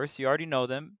 of course, you already know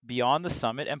them, Beyond the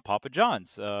Summit and Papa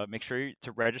John's. Make sure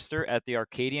to register at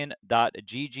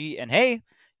thearcadian.gg. And hey,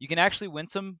 you can actually win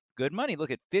some good money.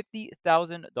 Look at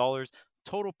 $50,000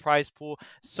 total prize pool.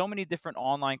 So many different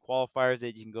online qualifiers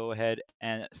that you can go ahead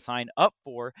and sign up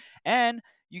for. And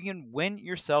you can win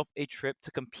yourself a trip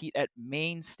to compete at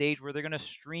main stage where they're going to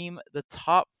stream the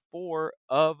top 4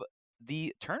 of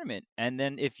the tournament. And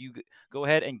then if you go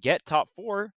ahead and get top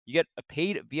 4, you get a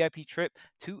paid VIP trip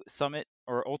to Summit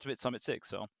or Ultimate Summit 6.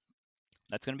 So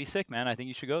that's going to be sick, man. I think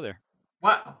you should go there.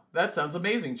 wow. That sounds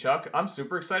amazing, Chuck. I'm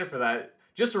super excited for that.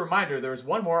 Just a reminder, there's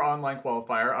one more online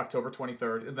qualifier, October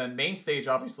 23rd, and then main stage,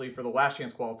 obviously, for the last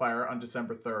chance qualifier on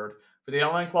December 3rd. For the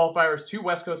online qualifiers, 2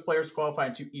 West Coast players qualify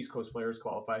and 2 East Coast players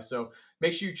qualify. So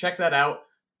make sure you check that out.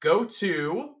 Go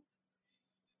to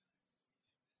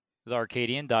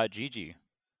Thearcadian.gg.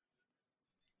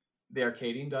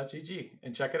 thearcadian.gg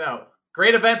and check it out.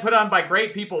 Great event put on by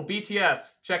great people,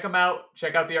 BTS. Check them out.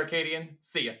 Check out the Arcadian.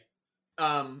 See ya.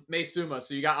 Meisuma,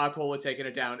 so you got Akola taking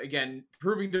it down. Again,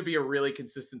 proving to be a really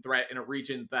consistent threat in a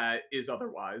region that is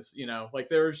otherwise, like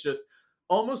there's just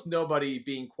almost nobody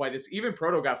being quite as, even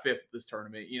Proto got 5th this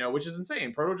tournament, which is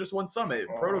insane. Proto just won Summit.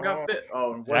 Proto got 5th.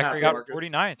 Oh, and what Zachary happened, got Marcus?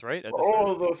 49th, right? At the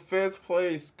Oh, the 5th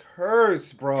place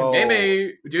curse, bro.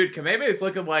 Kameme is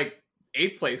looking like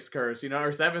 8th place curse, or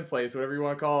 7th place, whatever you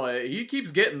want to call it. He keeps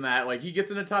getting that. Like, he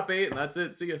gets in the top 8, and that's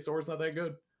it. See ya. Sora's not that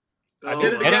good. I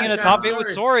mean, getting in a top 8 with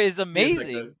Sora is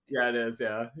amazing. Yeah, it is.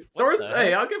 Yeah, Sora's.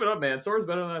 Hey, I'll give it up, man. Sora's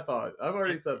better than I thought. I've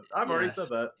already said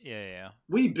that. Yeah.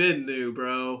 We been new,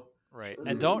 bro. Right,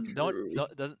 and don't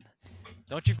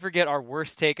you forget our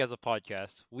worst take as a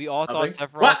podcast. We all thought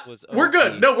Sephiroth was OP. We're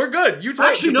good. No, we're good. You told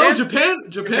actually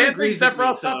Japan agrees Sephiroth's with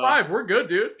me, so. top 5. We're good,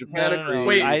 dude. Japan agrees.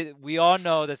 Wait, we all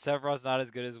know that Sephiroth's not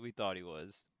as good as we thought he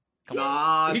was.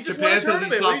 Nah, Japan says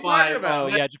he's top 5. Oh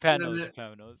yeah, Japan knows.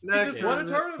 Japan knows. He just won a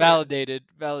tournament. Validated.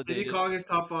 Diddy Kong is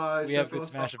top 5. We have good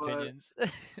Smash opinions.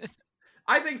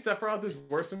 I think Sephiroth is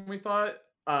worse than we thought.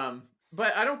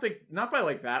 But I don't think, not by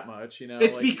like that much, you know.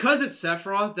 It's because it's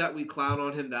Sephiroth that we clown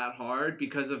on him that hard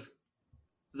because of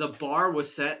the bar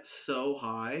was set so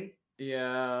high.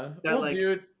 Yeah. That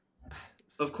dude.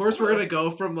 Of course, we're gonna go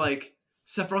from like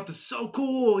Sephiroth is so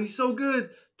cool, he's so good,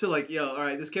 to like, yo, all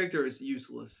right, this character is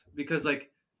useless because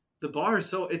like the bar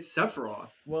is it's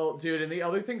Sephiroth. Well, dude, and the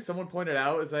other thing someone pointed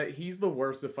out is that he's the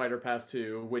worst of Fighter Pass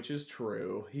 2, which is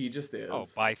true. He just is. Oh,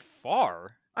 by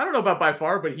far. I don't know about by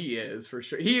far, but he is for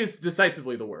sure. He is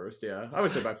decisively the worst. Yeah, I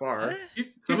would say by far.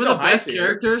 He's some of the best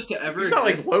characters to ever. He's not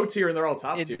like low tier and they're all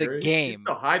top in tier. The game. He's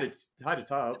still high to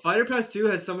top. Fighter Pass 2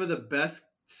 has some of the best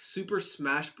Super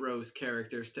Smash Bros.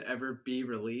 Characters to ever be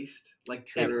released, like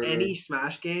in any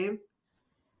Smash game.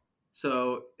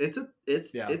 So it's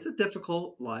a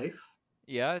difficult life.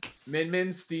 Yeah, it's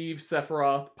Min, Steve,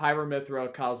 Sephiroth,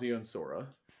 Pyramithra, Kazuya, and Sora.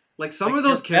 Like some of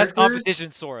those characters, that's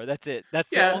competition Sora. That's it. That's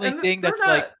the only thing that's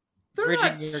like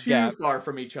bridging your too gap. far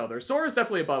from each other. Sora's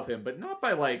definitely above him, but not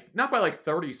by like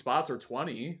 30 spots or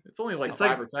 20. It's only like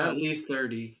 5 or 10. At least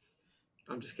 30.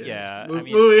 I'm just kidding. Yeah,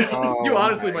 you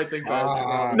honestly might think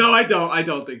that. No, I don't. I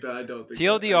don't think that.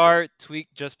 TLDR, Tweek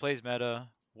just plays meta.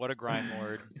 What a grind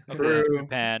lord. True.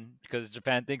 Japan, because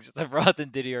Japan thinks Sephiroth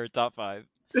and Diddy are top 5.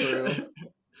 True.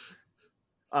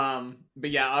 But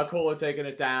yeah, Akola taking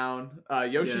it down.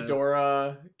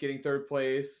 Yoshidora getting 3rd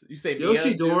place. You say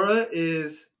Yoshidora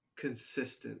is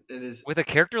consistent. It is with a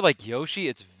character like Yoshi.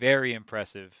 It's very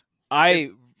impressive.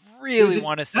 I really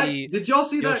want to see. Did y'all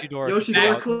see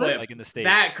Yoshidora clip? Like in the stage.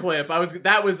 That clip,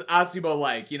 that was Asubo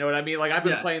like. You know what I mean? Like I've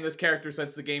been playing this character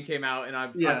since the game came out, and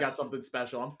I've got something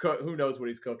special. Who knows what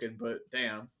he's cooking? But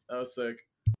damn, that was sick.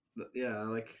 Yeah,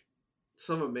 like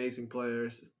some amazing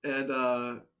players, and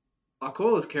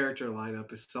Akola's character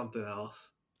lineup is something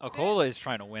else. Akola is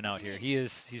trying to win out here.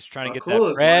 He's trying to get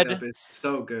Akola's that bread. Lineup is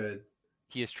so good.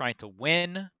 He is trying to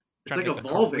win. It's like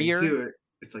evolving too.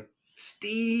 It's like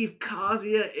Steve,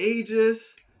 Kazuya,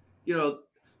 Aegis. You know,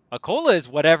 Akola is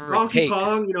whatever. Donkey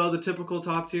Kong. You know, the typical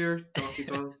top tier Donkey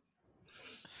Kong.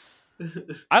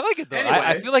 I like it though. Anyway.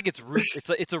 I feel like it's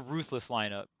a ruthless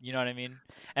lineup. You know what I mean?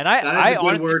 And I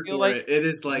honestly feel like it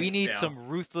is like we need some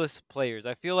ruthless players.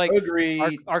 I feel like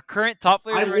Agreed. our current top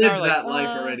players. I right lived now are that like,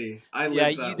 life already.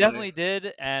 You definitely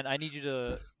did, and I need you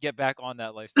to get back on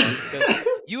that lifestyle because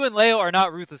you and Leo are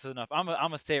not ruthless enough. I'm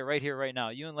gonna say it right here, right now.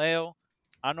 You and Leo,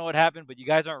 I don't know what happened, but you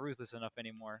guys aren't ruthless enough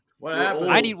anymore. What happened?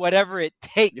 I need whatever it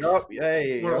takes. Yup.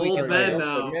 Hey, we're old men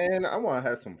now. Man, I want to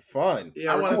have some fun.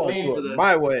 Yeah, I want to see for this.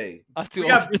 My way. We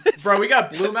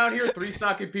got Bloom out here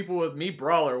 3-stocking people with me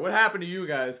Brawler. What happened to you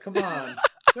guys? Come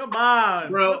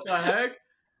on, bro. What the heck?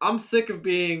 I'm sick of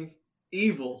being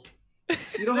evil.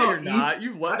 You know No, how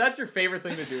you're not. That's your favorite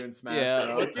thing to do in Smash. Yeah,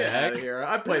 Bro. what the Get out heck? of here.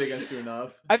 I played against you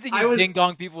enough. I've seen you ding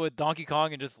dong people with Donkey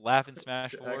Kong and just laugh and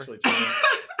Smash 4. Actually,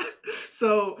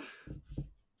 So,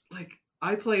 like,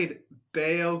 I played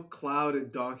Bayo, Cloud,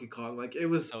 and Donkey Kong. Like, it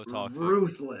was So toxic.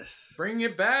 ruthless. bring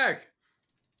it back.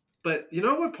 But you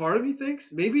know what part of me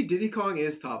thinks? Maybe Diddy Kong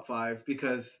is top 5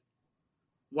 because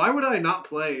why would I not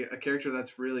play a character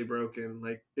that's really broken?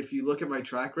 Like, if you look at my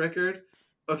track record,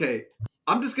 okay,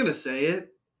 I'm just going to say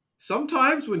it.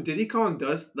 Sometimes when Diddy Kong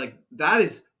does, like, that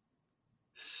is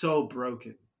so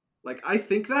broken. Like, I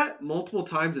think that multiple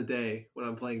times a day when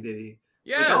I'm playing Diddy.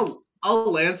 Yes. Like,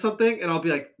 I'll land something and I'll be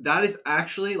like, that is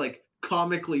actually, like,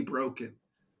 comically broken.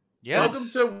 Yeah, Welcome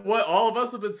to what all of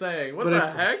us have been saying. What the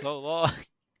heck? so long.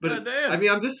 But damn. I mean,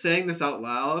 I'm just saying this out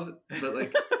loud, but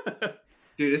like,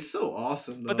 dude, it's so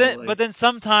awesome. Though. But then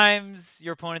sometimes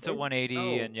your opponent's at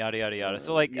 180 and yada yada yada.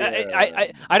 So like,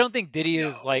 I don't think Diddy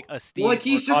is like a Steve. Well, like,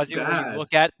 he's just Kazuya where bad. you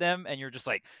look at them and you're just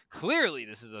like, clearly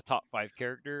this is a top 5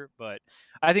 character. But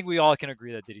I think we all can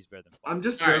agree that Diddy's better than 5. I'm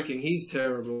just All right. joking. He's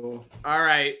terrible. All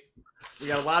right. We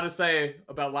got a lot to say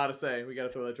about lot to say. We got to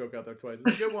throw that joke out there twice.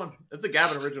 It's a good one. It's a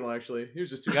Gavin original, actually. He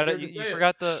was just too scared to say it.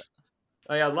 Forgot the.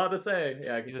 Oh yeah, a lot to say.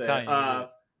 Yeah, I can He's say Italian, it.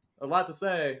 A lot to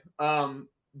say.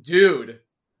 Dude,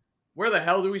 where the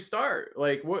hell do we start?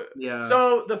 Like, what? Yeah.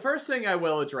 So the first thing I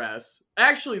will address,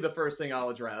 actually, the first thing I'll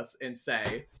address and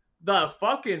say, The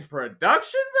fucking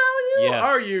production value? Yes.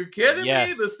 Are you kidding me?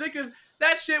 Yes. The sickest.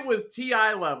 That shit was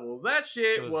TI levels. That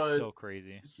shit It was so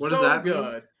crazy. What does that mean?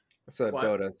 good. It's a What?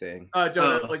 Dota thing.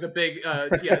 Dota, Oh. like the big,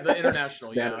 the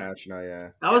international, yeah. International, yeah.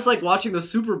 That was like watching the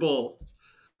Super Bowl.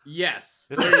 Yes.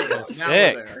 This There is you go. so Now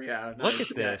sick. we're there. Yeah. Look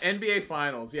nice. at this. Yeah. NBA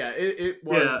Finals. Yeah. It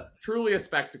was Yeah. truly a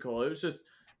spectacle. It was just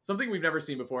something we've never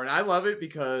seen before. And I love it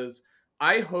because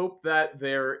I hope that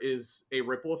there is a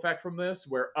ripple effect from this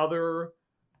where other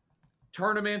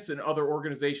tournaments and other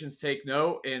organizations take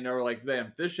note and are like,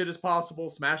 damn, this shit is possible.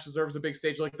 Smash deserves a big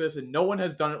stage like this. And no one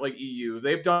has done it like EU.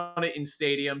 They've done it in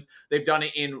stadiums. They've done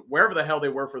it in wherever the hell they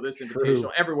were for this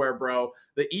invitational. Everywhere, bro.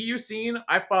 The EU scene,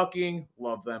 I fucking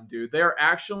love them, dude. They're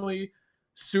actually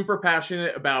super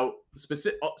passionate about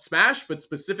Smash, but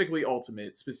specifically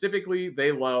Ultimate. Specifically,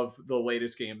 they love the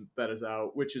latest game that is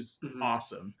out, which is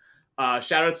awesome.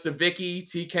 Shout outs to Vicky,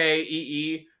 TK,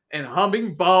 EE, and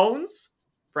Humming Bones.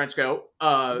 French goat.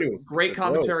 Great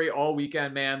commentary all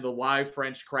weekend, man. The live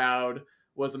French crowd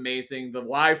was amazing. The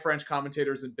live French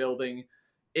commentators in building.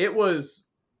 It was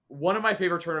one of my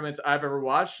favorite tournaments I've ever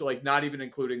watched, like not even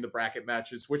including the bracket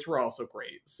matches, which were also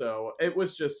great. So it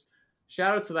was just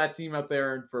shout out to that team out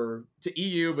there and to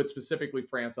EU, but specifically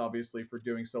France, obviously, for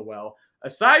doing so well.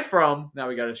 Aside from, now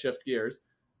we got to shift gears,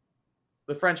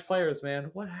 the French players, man.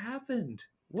 What happened?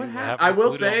 What happened? I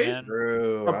will say, a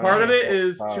part of it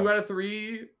is 2 out of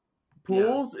 3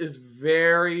 pools is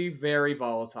very, very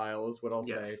volatile, is what I'll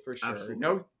say for sure.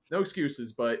 Absolutely. No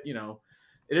excuses, but you know,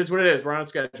 it is what it is. We're on a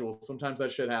schedule. Sometimes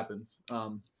that shit happens.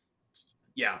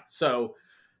 Yeah. So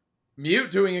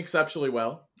Mute doing exceptionally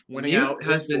well. Winning Mute out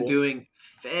has been pool. Doing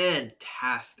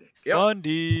fantastic. Yep.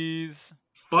 Fundies.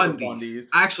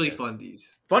 Actually,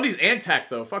 fundies. Fundies and tech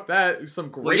though. Fuck that. Some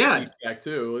great tech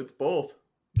too. It's both.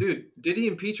 Dude, Diddy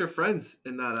and Peach are friends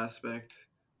in that aspect.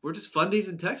 We're just fundies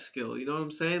and tech skill. You know what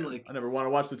I'm saying? Like, I never want to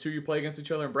watch the two of you play against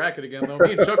each other in bracket again, though.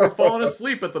 Me and Chuck are falling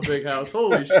asleep at the big house.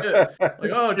 Holy shit!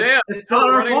 Like, oh damn! It's not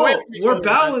our fault. We're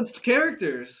balanced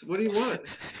characters. What do you want?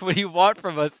 What do you want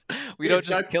from us? We don't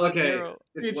just kill a hero.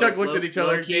 Me and Chuck looked at each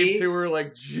other in game 2. We were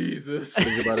like, Jesus.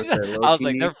 I was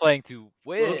like, they're playing to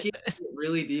win.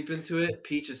 Really deep into it.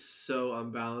 Peach is so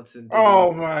unbalanced. And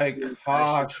oh my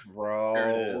gosh, bro! There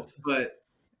it is. But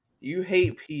you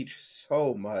hate Peach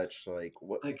so much, like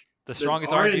what? Like the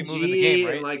strongest RNG move in the game,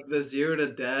 right? And like the 0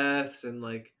 to deaths and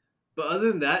like, but other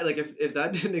than that, like if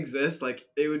that didn't exist, like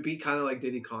it would be kind of like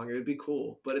Diddy Kong. It would be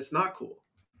cool, but it's not cool.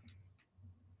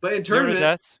 But in tournament,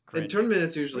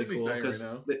 it's usually cool because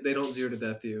they don't 0 to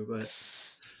death you, but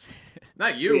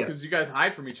not you because you guys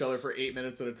hide from each other for 8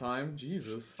 minutes at a time.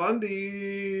 Jesus,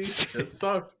 fundy. It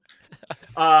sucked.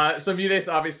 So Mute's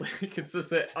obviously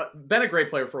consistent. Been a great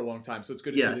player for a long time, so it's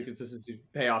good to see the consistency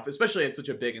pay off, especially at such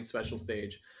a big and special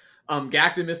stage.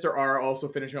 Gackt and Mr. R also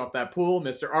finishing off that pool.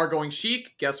 Mr. R going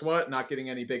Sheik. Guess what? Not getting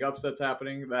any big upsets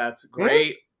happening. That's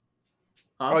great.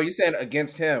 Oh, you saying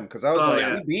against him? Because I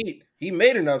was he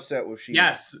made an upset with Sheik.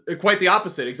 Yes, quite the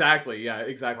opposite. Exactly. Yeah,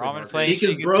 exactly. Ramen playing Sheik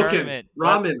is broken.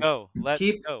 Ramen, Let's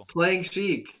keep go. playing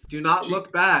Sheik. Do not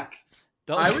look back.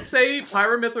 I would say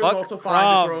Pyramithra is also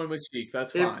fine to throw in with Sheik.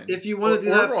 That's fine. If you want to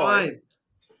do that, fine.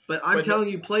 But I'm telling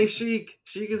you, play Sheik.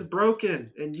 Sheik is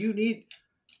broken, and you need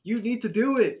to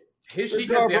do it. His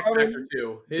Sheik has the X Factor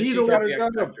too. His Sheik has the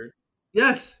X Factor.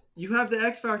 Yes, you have the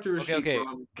X Factor. Okay.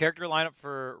 Character lineup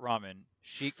for Ramen.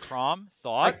 Sheik, Crom,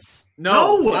 thoughts?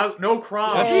 No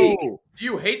Crom. No. Do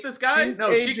you hate this guy?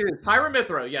 No, Sheik,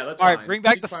 Pyramithra. Yeah, that's all fine. right. Bring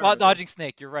back the spot dodging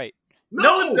snake. You're right.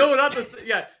 No, not the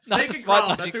Snake and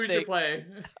Crom. That's who we Snake. should play.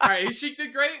 All right, Sheik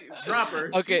did great. Drop her.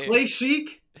 Okay, play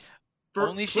Sheik.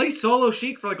 Play solo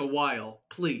Sheik for like a while,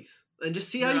 please, and just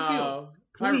see how you feel.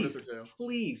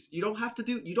 Please. You don't have to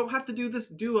do this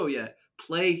duo yet.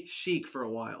 Play Sheik for a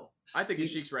while. I think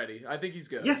Sheik's ready. I think he's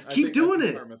good. Yes, keep doing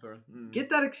it. Get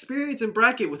that experience in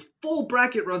bracket with full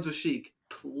bracket runs with Sheik,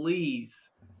 please.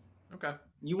 Okay.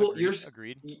 You will.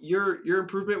 Agreed. Your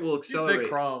improvement will accelerate. You say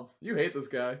Crom. You hate this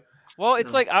guy. Well,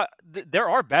 it's like there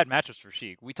are bad matchups for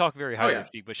Sheik. We talk very highly of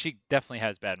Sheik, but Sheik definitely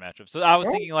has bad matchups. So I was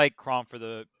thinking like Crom for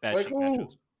the bad Sheik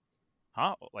matchups.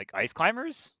 Huh? Like Ice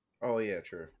Climbers? Oh yeah,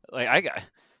 true. Like I got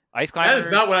Ice Climbers. That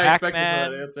is not what I expected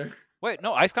Pac-Man. for that answer. Wait,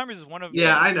 no, Ice Climbers is one of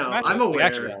I know. matchups. I'm aware.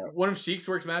 Actually, one of Sheik's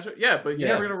works matchup. Yeah, but you're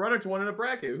never gonna run into one in a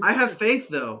bracket. I have faith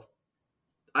though.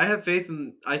 I have faith,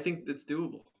 and I think it's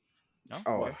doable. No?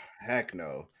 Oh heck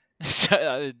no.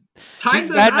 Time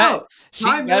them out.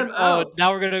 Time them out.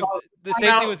 Now we're gonna the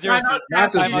same thing with Zero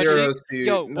Sheik.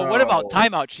 Yo, but what about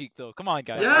timeout Sheik though? Come on,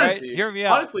 guys. Yes. Right? Hear me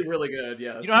out. Honestly, really good.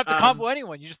 Yes. You don't have to combo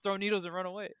anyone. You just throw needles and run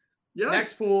away. Yes.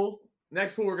 Next pool,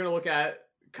 we're gonna look at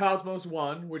Cosmos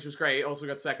won, which was great. Also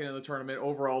got second in the tournament.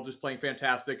 Overall, just playing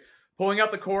fantastic. Pulling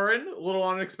out the Corrin, a little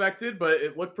unexpected, but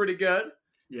it looked pretty good.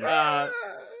 Yeah.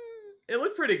 It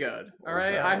looked pretty good. All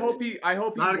right. I hope he.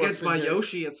 Not against my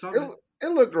Yoshi at Summit. It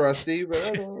looked rusty, but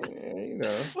I don't, you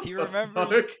know. He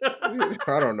remembers.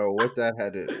 I don't know what that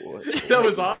had to. That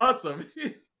was awesome.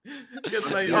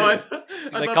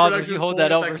 Like, Cosmos, you hold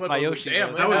that out versus my Yoshi.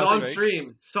 Damn, that was on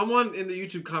stream. Someone in the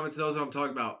YouTube comments knows what I'm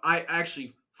talking about. I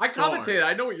commentated.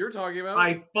 I know what you're talking about.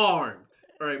 I farmed.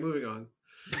 All right, moving on.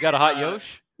 You got a hot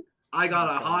Yoshi? I got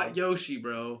a hot Yoshi,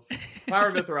 bro.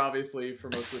 Pyramithra, obviously, for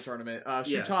most of the tournament.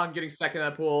 Shuton getting second in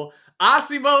that pool.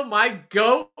 Asimo, my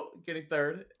goat, getting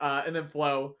third. And then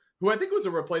Flo, who I think was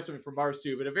a replacement for Mars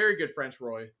too, but a very good French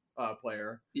Roy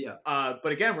player. Yeah.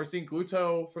 But again, we're seeing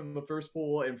Gluto from the first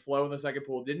pool and Flo in the second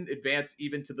pool didn't advance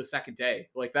even to the second day.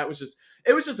 Like, it was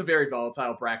just a very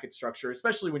volatile bracket structure,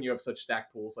 especially when you have such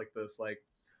stacked pools like this. Like,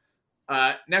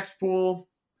 next pool.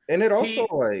 And it also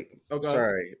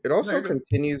it also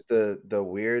continues the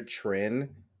weird trend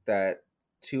that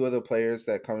two of the players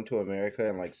that come to America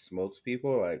and like smokes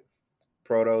people, like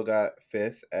Proto got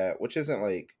 5th at, which isn't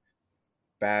like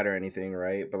bad or anything,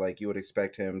 right? But like you would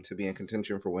expect him to be in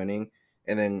contention for winning,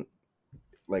 and then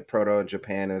like Proto in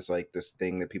Japan is like this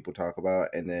thing that people talk about,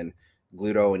 and then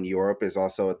Gluto in Europe is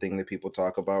also a thing that people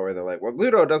talk about, where they're like, well,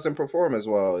 Gluto doesn't perform as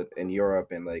well in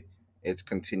Europe, and like it's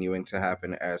continuing to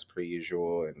happen as per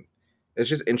usual. And it's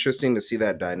just interesting to see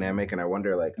that dynamic. And I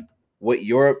wonder like what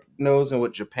Europe knows and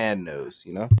what Japan knows,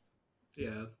 you know?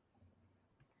 Yeah.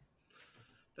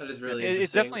 That is really interesting.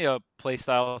 It's definitely a play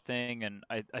style thing, and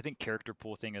I think character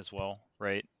pool thing as well,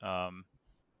 right?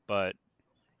 But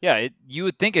yeah, you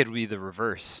would think it would be the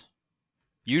reverse.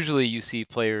 Usually you see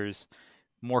players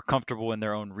more comfortable in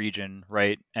their own region,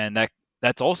 right? And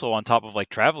that's also on top of like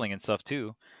traveling and stuff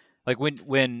too. Like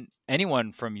when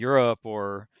anyone from Europe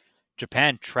or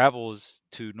Japan travels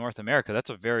to North America,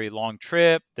 that's a very long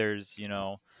trip. There's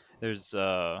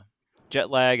jet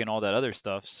lag and all that other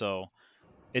stuff. So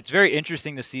it's very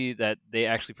interesting to see that they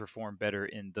actually perform better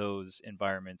in those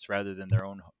environments rather than their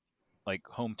own like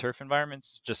home turf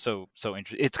environments. Just so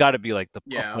interesting. It's got to be like the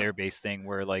player based thing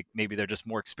where like maybe they're just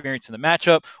more experienced in the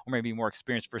matchup, or maybe more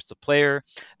experienced versus the player.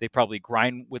 They probably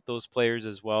grind with those players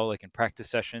as well, like in practice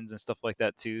sessions and stuff like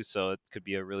that too. So it could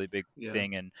be a really big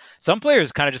thing. And some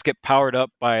players kind of just get powered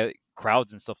up by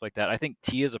crowds and stuff like that. I think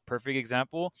T is a perfect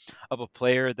example of a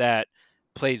player that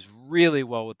plays really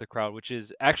well with the crowd, which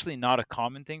is actually not a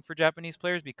common thing for Japanese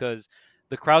players, because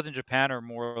the crowds in Japan are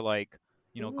more like,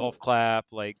 golf clap,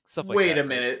 like stuff like that. Wait a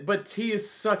minute, but T is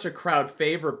such a crowd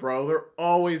favorite, bro. They're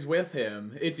always with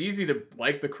him. It's easy to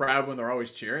like the crowd when they're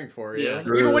always cheering for you. Yeah,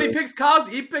 even when he picks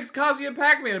Kazi and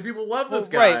Pac-Man, and people love this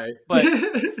guy. Right, but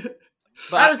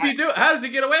how does he do it? How does he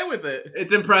get away with it?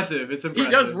 It's impressive. He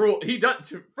does rule. He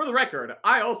does. For the record,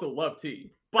 I also love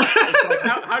T, but it's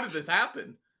like, how did this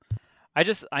happen?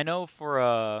 I know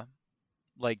for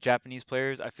like Japanese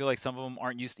players, I feel like some of them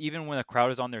aren't used, even when the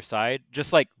crowd is on their side,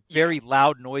 just like very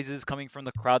loud noises coming from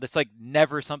the crowd. That's like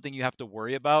never something you have to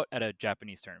worry about at a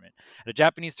Japanese tournament. At a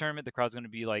Japanese tournament, the crowd's going to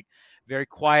be like very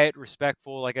quiet,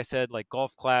 respectful. Like I said, like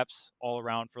golf claps all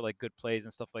around for like good plays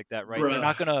and stuff like that, right? They're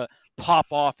not going to pop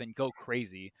off and go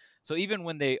crazy. So even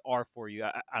when they are for you,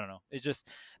 I don't know. It's just,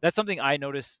 that's something I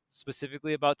noticed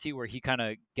specifically about T, where he kind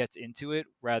of gets into it,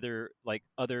 rather like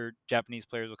other Japanese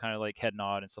players will kind of like head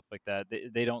nod and stuff like that.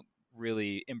 They don't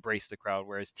really embrace the crowd,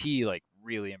 whereas T like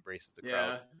really embraces the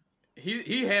crowd.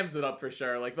 He hams it up for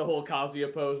sure. Like the whole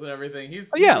Kazuya pose and everything. He's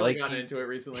really gotten into it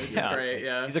recently. It's just great.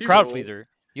 Yeah, he's a crowd pleaser.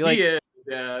 He is.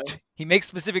 Yeah. He makes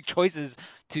specific choices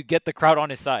to get the crowd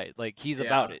on his side. Like he's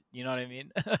about it. You know what I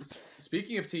mean?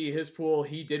 Speaking of T, his pool,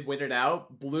 he did win it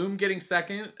out. Bloom getting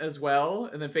second as well,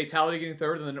 and then Fatality getting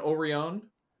third, and then Orion,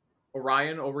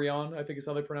 I think is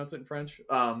how they pronounce it in French.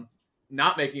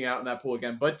 Not making it out in that pool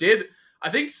again, but did. I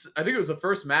think it was the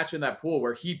first match in that pool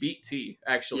where he beat T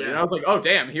actually, and I was like, oh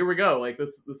damn, here we go. Like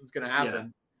this is gonna happen,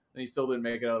 and he still didn't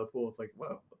make it out of the pool. It's like,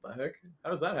 whoa, what the heck?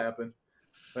 How does that happen?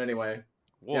 But anyway,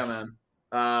 yeah, man.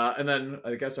 And then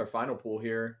I guess our final pool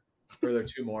here, or there are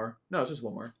two more. No, it's just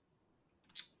one more.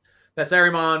 That's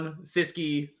Arimon,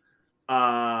 Siski,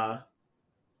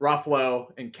 Ruffalo,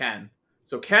 and Ken.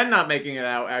 So Ken not making it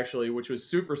out actually, which was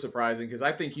super surprising because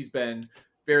I think he's been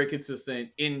very consistent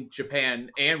in Japan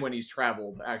and when he's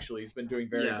traveled. Actually, he's been doing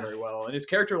very, very well. And his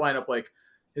character lineup, like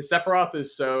his Sephiroth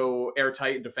is so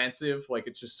airtight and defensive. Like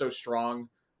it's just so strong.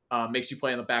 Makes you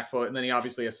play on the back foot. And then he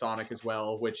obviously has Sonic as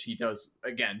well, which he does,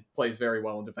 again, plays very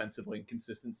well and defensively and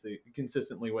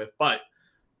consistently with. But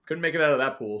couldn't make it out of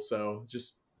that pool. So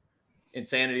just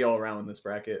insanity all around in this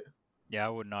bracket. Yeah, I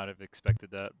would not have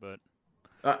expected that, but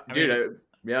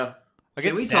Yeah.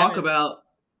 Can we talk about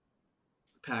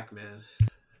Pac-Man?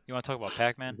 You want to talk about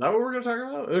Pac-Man? Is that what we're going to talk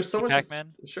about? There's so much.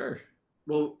 Pac-Man? Sure.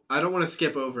 Well, I don't want to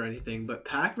skip over anything, but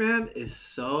Pac-Man is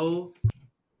so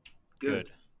good.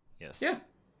 Yes. Yeah.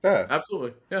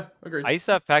 Absolutely. Yeah, agreed. I used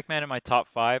to have Pac-Man in my top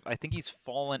 5. I think he's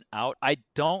fallen out. I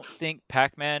don't think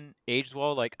Pac-Man aged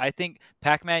well. Like, I think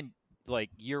Pac-Man,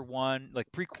 like, year 1,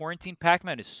 like, pre-quarantine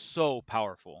Pac-Man is so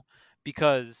powerful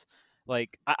because,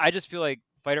 like, I just feel like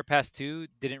Fighter Pass 2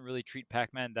 didn't really treat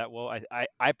Pac-Man that well.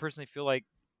 I personally feel like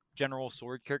general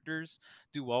sword characters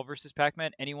do well versus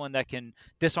Pac-Man. Anyone that can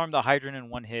disarm the Hydrant in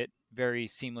one hit very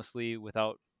seamlessly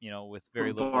without, with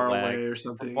very little lag away or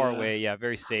something. From far away,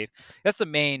 very safe. That's the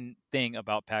main thing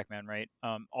about Pac-Man, right?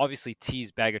 Obviously,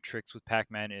 T's bag of tricks with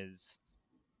Pac-Man is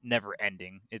never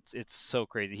ending. It's so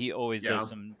crazy. He always does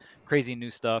some crazy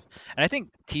new stuff, and I think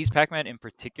T's Pac-Man in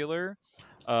particular,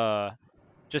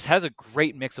 just has a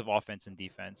great mix of offense and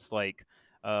defense. Like,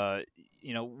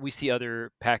 we see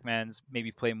other Pac-Mans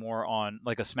maybe play more on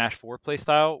like a Smash 4 play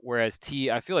style, whereas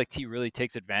I feel like T really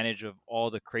takes advantage of all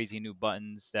the crazy new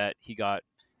buttons that he got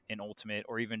in Ultimate,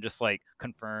 or even just like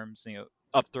confirms,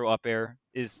 up throw up air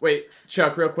is. Wait,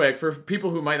 Chuck, real quick, for people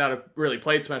who might not have really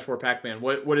played Smash 4 Pac-Man,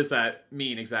 what does that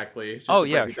mean exactly? Just to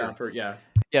break it down for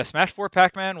Smash 4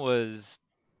 Pac-Man was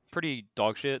pretty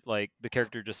dog shit. Like, the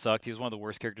character just sucked. He was one of the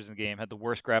worst characters in the game, had the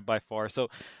worst grab by far. So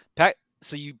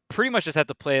you pretty much just had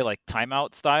to play like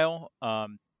timeout style.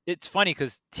 It's funny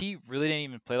because T really didn't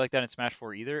even play like that in Smash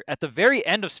 4 either. At the very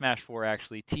end of Smash 4,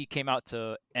 actually, T came out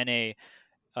to NA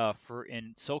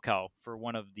in SoCal for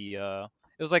one of the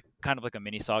it was like kind of like a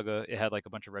mini saga. It had like a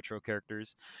bunch of retro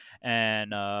characters,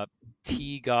 and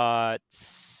T got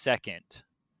second,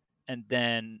 and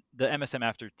then the MSM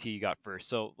after T got first.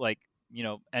 So, like,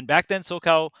 and back then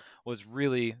SoCal was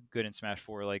really good in Smash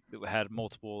 4. Like, it had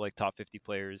multiple like top 50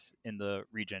 players in the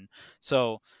region.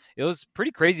 So it was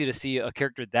pretty crazy to see a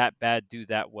character that bad do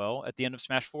that well at the end of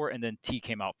Smash 4, and then T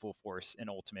came out full force in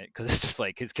Ultimate, because it's just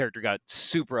like his character got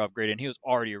super upgraded and he was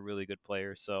already a really good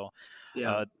player. So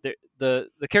the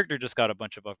character just got a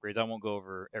bunch of upgrades. I won't go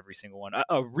over every single one.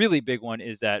 A really big one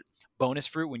is that bonus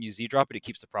fruit. When you Z drop it, it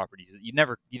keeps the properties. You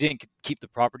didn't keep the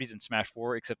properties in Smash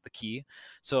 4 except the key.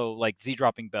 So, like, Z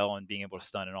dropping Bell and being able to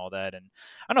stun and all that. And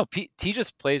I don't know, T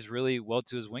just plays really well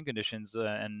to his win conditions,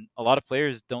 and a lot of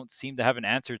players don't seem to have an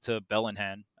answer to Bell in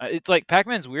hand. It's like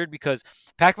Pac-Man's weird because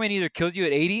Pac-Man either kills you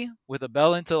at 80 with a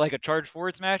Bell into like a charge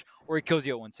forward smash, or he kills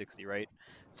you at 160, right?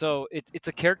 So it's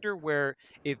a character where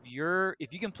if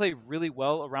you can play really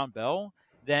well around Bell,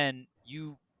 then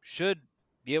you should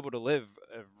be able to live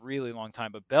a really long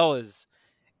time. But Bell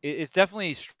it's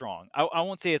definitely strong. I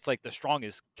won't say it's like the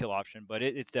strongest kill option, but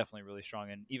it's definitely really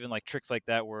strong. And even like tricks like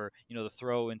that where, the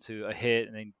throw into a hit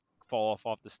and then fall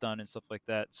off the stun and stuff like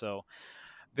that. So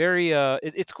very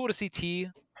it's cool to see T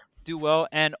do well,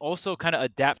 and also kind of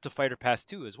adapt to Fighter Pass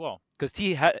 2 as well, because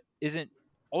T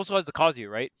also has the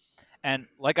Kazuya, right? And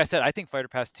like I said, I think Fighter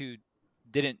Pass 2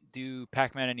 didn't do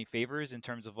Pac-Man any favors in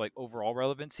terms of like overall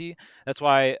relevancy. That's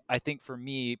why I think for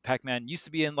me, Pac-Man used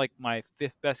to be in like my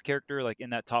 5th best character, like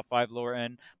in that top 5 lower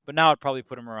end, but now I'd probably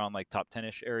put him around like top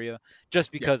 10ish area,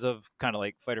 just because of kind of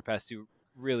like Fighter Pass 2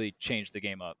 really changed the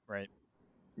game up, right?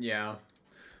 Yeah.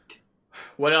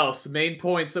 What else? Main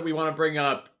points that we want to bring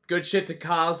up. Good shit to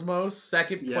Cosmos,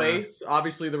 second place.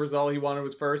 Obviously, the result he wanted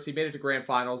was first. He made it to grand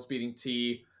finals, beating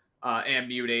T and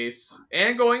Mute Ace,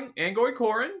 and going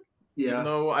Corrin. Yeah. Even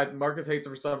though Marcus hates it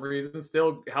for some reason,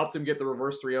 still helped him get the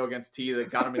reverse 3-0 against T that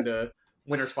got him into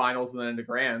winners finals and then into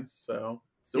grands. So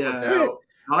still worked out.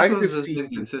 Cosmos has been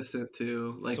consistent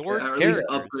too, like at least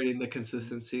upgrading the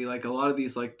consistency. Like a lot of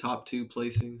these like top 2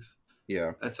 placings.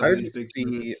 Yeah, that's some of these big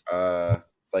see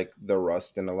like the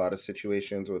rust in a lot of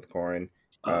situations with Corrin.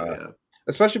 Yeah.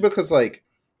 Especially because like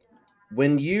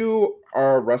when you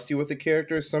are rusty with a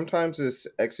character, sometimes it's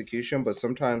execution, but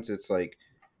sometimes it's like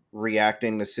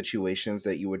reacting to situations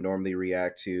that you would normally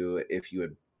react to if you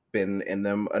had been in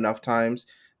them enough times.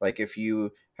 Like if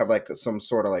you have like some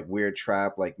sort of like weird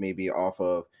trap, like maybe off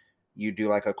of you do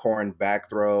like a Corrin back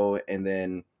throw and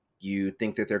then you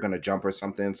think that they're going to jump or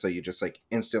something, so you just like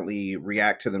instantly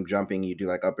react to them jumping. You do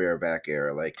like up air, back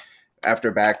air. Like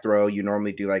after back throw, you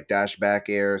normally do like dash back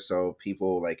air, so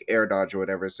people like air dodge or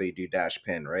whatever, so you do dash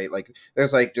pin, right? Like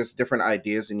there's like just different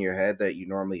ideas in your head that you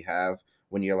normally have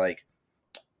when you're like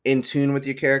in tune with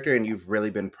your character and you've really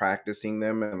been practicing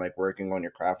them and like working on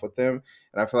your craft with them.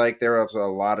 And I feel like there was a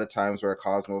lot of times where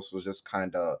Cosmos was just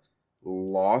kind of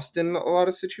lost in a lot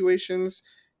of situations,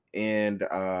 and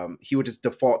he would just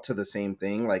default to the same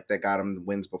thing like that got him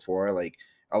wins before. Like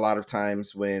a lot of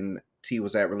times when T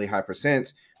was at really high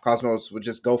percents, Cosmos would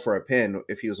just go for a pin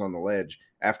if he was on the ledge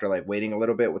after like waiting a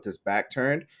little bit with his back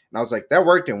turned. And I was like, that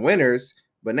worked in winners,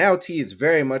 but now T is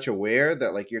very much aware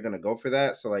that like you're gonna go for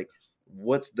that. So like,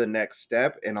 what's the next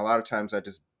step? And a lot of times I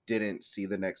just didn't see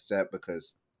the next step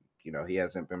because he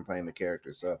hasn't been playing the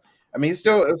character. So I mean, it's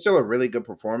still a really good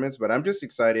performance, but I'm just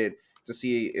excited to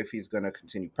see if he's gonna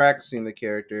continue practicing the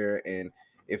character and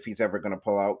if he's ever gonna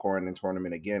pull out Corrin in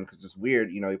tournament again. Because it's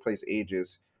weird, he plays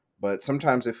Aegis, but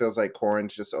sometimes it feels like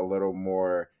Corrin's just a little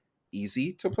more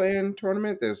easy to play in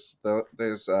tournament. There's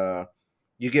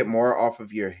you get more off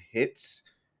of your hits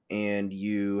and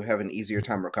you have an easier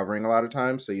time recovering a lot of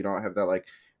times, so you don't have that like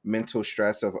mental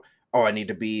stress of, oh, I need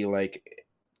to be like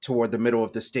toward the middle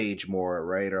of the stage more,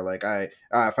 right? Or like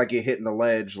if I get hit in the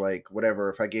ledge, like whatever,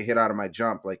 if I get hit out of my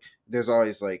jump, like there's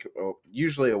always like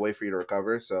usually a way for you to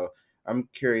recover. So I'm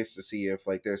curious to see if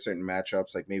like there's certain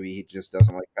matchups, like maybe he just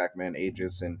doesn't like Pac-Man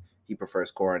Aegis and he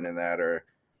prefers Corrin in that, or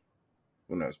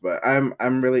who knows. But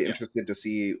I'm really interested to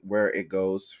see where it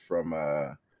goes from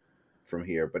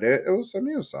here. But it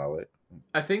was solid.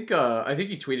 I think he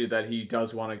tweeted that he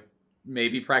does want to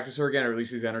maybe practice her again, or at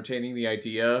least he's entertaining the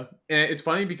idea. And it's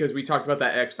funny because we talked about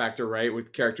that X factor, right,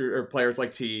 with character or players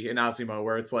like T and Asimo,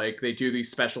 where it's like they do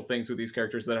these special things with these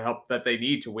characters that they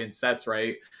need to win sets,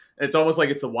 right? And it's almost like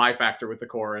it's the Y factor with the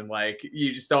core, and like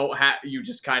you just don't have, you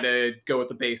just kind of go with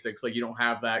the basics. Like you don't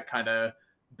have that kind of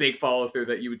big follow through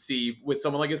that you would see with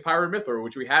someone like his Pyro and Mythor,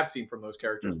 which we have seen from those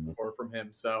characters before from him.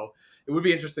 So it would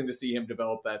be interesting to see him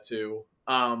develop that too.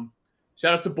 Shout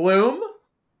out to Bloom.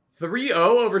 3-0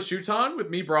 over Shuton with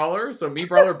Me Brawler. So Me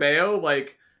Brawler Bayo,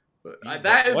 like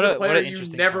that is a player you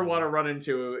never want to run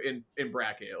into in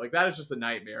bracket. Like that is just a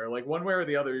nightmare. Like one way or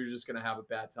the other, you're just gonna have a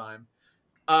bad time.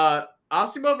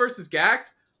 Asimo versus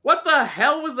Gact. What the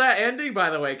hell was that ending, by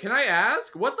the way? Can I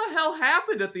ask? What the hell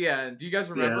happened at the end? Do you guys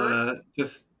remember? Yeah,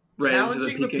 just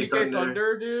challenging the PK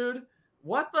Thunder, dude.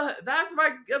 What the? That's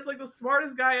like the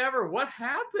smartest guy ever. What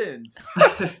happened?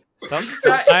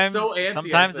 Sometimes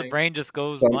the brain just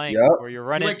goes blank, or you're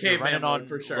running on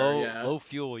for sure, low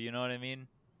fuel. You know what I mean?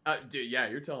 Dude, yeah,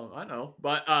 you're telling. I know,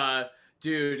 but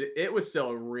dude, it was still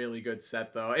a really good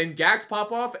set though. And Gax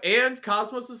pop off and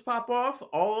Cosmos's pop off,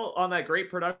 all on that great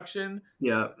production.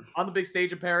 Yeah, on the big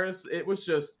stage of Paris. It was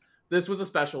just, this was a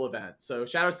special event. So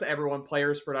shout outs to everyone,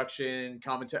 players, production,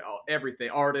 commentary, everything,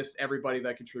 artists, everybody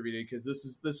that contributed, because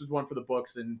this was one for the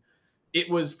books. And it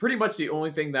was pretty much the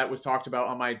only thing that was talked about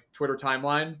on my Twitter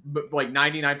timeline, but like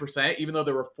 99%, even though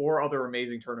there were 4 other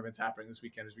amazing tournaments happening this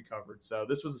weekend as we covered. So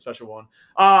this was a special one.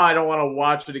 I don't want to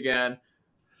watch it again.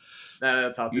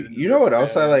 That's how you know what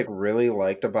else I like really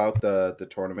liked about the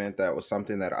tournament? That was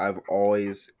something that I've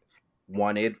always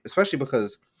wanted, especially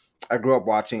because I grew up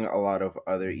watching a lot of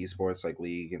other esports like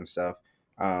League and stuff.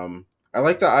 I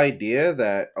like the idea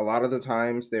that a lot of the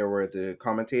times there were the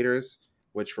commentators,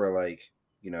 which were like,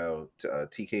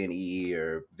 TK and EE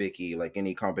or Vicky, like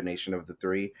any combination of the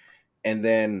 3. And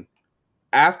then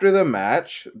after the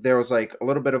match, there was like a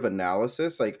little bit of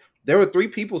analysis. Like there were 3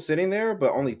 people sitting there,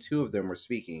 but only 2 of them were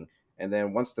speaking. And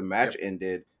then once the match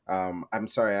ended, I'm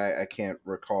sorry, I can't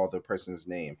recall the person's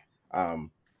name.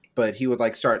 But he would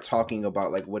like start talking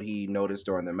about like what he noticed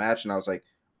during the match. And I was like,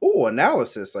 oh,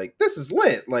 analysis. Like this is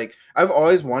lit. Like I've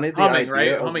always wanted the idea,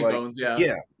 right? of, Humming like, bones.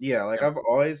 Yeah. Like I've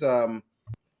always,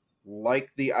 like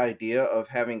the idea of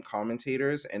having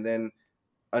commentators and then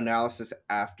analysis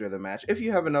after the match. If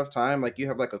you have enough time, like you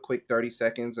have like a quick 30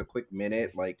 seconds, a quick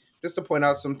minute, like just to point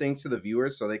out some things to the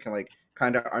viewers so they can like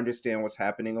kind of understand what's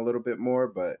happening a little bit more.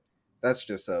 But that's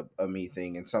just a me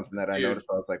thing and something that I noticed.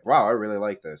 I was like, wow, I really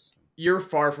like this. You're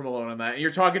far from alone on that.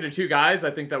 You're talking to 2 guys, I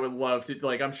think, that would love to,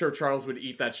 like, I'm sure Charles would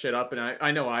eat that shit up, and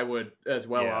I know I would as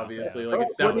well, obviously. Like,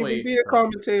 it's definitely... Wouldn't even be a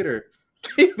commentator.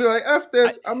 He'd be like, F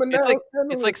this, I'm a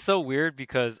It's like so weird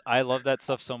because I love that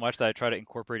stuff so much that I try to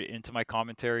incorporate it into my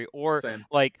commentary, or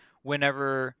like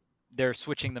whenever they're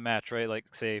switching the match, right?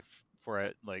 Like say for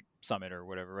a like Summit or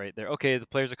whatever, right? They're okay, the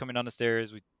players are coming down the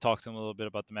stairs, we talk to them a little bit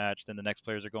about the match, then the next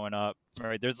players are going up,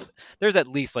 right? There's at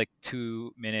least like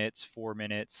 2 minutes, 4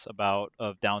 minutes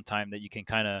of downtime that you can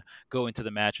kind of go into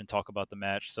the match and talk about the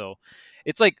match. So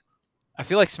it's like, I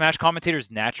feel like Smash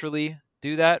commentators naturally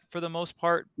do that for the most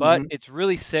part, but it's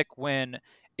really sick when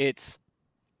it's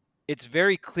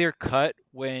very clear cut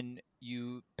when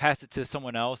you pass it to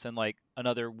someone else and like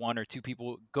another 1 or 2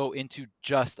 people go into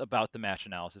just about the match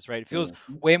analysis, right? It feels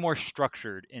way more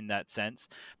structured in that sense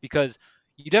because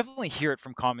you definitely hear it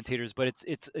from commentators, but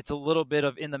it's a little bit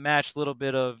of in the match, a little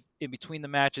bit of in between the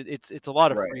match. It's a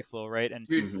lot of free flow, right? And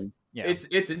dude,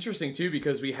 it's interesting too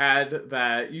because we had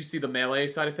that. You see the Melee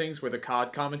side of things where the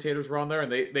COD commentators were on there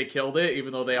and they killed it,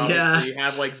 even though they obviously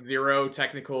have like zero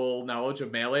technical knowledge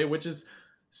of Melee, which is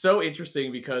so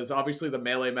interesting because obviously the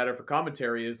Melee meta for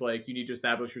commentary is like you need to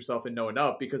establish yourself and know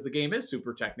enough because the game is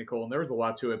super technical and there's a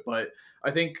lot to it. But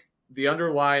I think the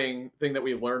underlying thing that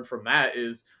we learned from that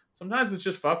is sometimes it's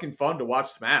just fucking fun to watch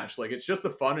Smash. Like it's just a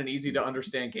fun and easy to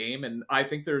understand game, and I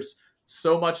think there's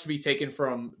so much to be taken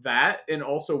from that, and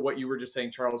also what you were just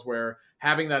saying, Charles, where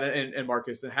having that and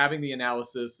Marcus and having the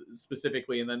analysis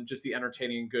specifically, and then just the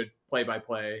entertaining good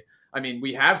play-by-play. I mean,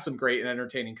 we have some great and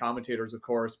entertaining commentators, of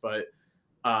course, but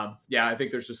yeah, I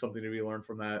think there's just something to be learned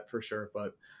from that for sure.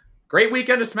 But great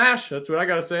weekend to Smash. That's what I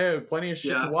gotta say. Plenty of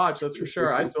shit to watch. That's for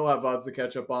sure. I still have VODs to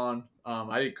catch up on.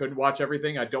 I couldn't watch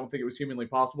everything. I don't think it was humanly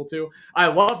possible to. I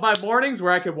love my mornings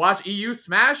where I could watch EU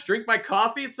Smash, drink my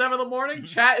coffee at 7 a.m.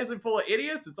 Chat isn't full of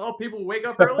idiots. It's all people who wake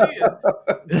up early.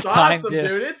 And it's awesome,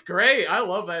 dude. It's great. I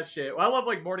love that shit. I love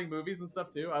like morning movies and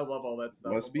stuff too. I love all that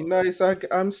stuff. Must be nice.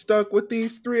 I'm stuck with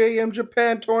these 3 a.m.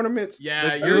 Japan tournaments.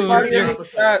 Yeah, you're the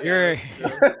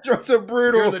opposite. Drops are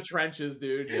brutal. You're in the trenches,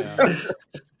 dude. Yeah.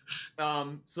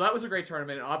 So that was a great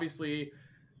tournament. Obviously,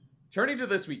 turning to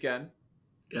this weekend,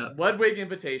 Ludwig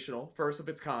Invitational, first of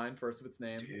its kind, first of its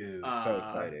name. Dude, so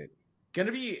excited.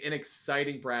 Gonna be an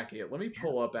exciting bracket. Let me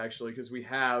pull up actually because we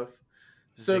have.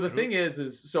 So the thing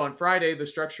is so on Friday the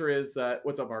structure is that.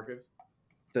 What's up, Marcus?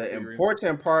 The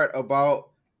important part about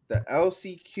the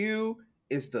LCQ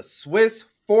is the Swiss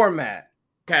format.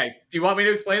 Okay, do you want me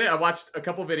to explain it? I watched a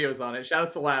couple videos on it. Shout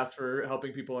out to Last for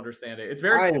helping people understand it. It's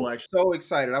very cool, actually. So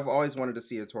excited. I've always wanted to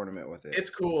see a tournament with it. It's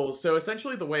cool. So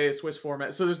essentially the way a Swiss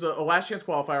format... So there's a last chance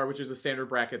qualifier, which is a standard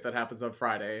bracket that happens on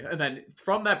Friday. And then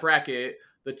from that bracket,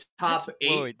 the top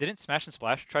 8... Wait, didn't Smash and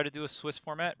Splash try to do a Swiss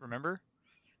format, remember?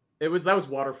 That was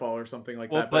Waterfall or something like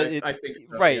that. But I think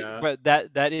so, right, yeah. But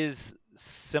that is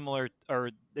similar,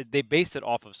 or they based it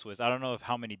off of Swiss. I don't know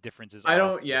how many differences. I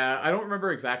don't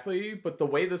remember exactly, but the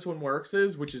way this one works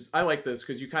is, which is, I like this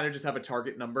because you kind of just have a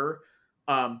target number.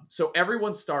 So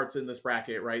everyone starts in this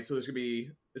bracket, right? So there's gonna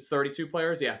be, it's 32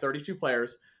 players, 32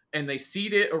 players, and they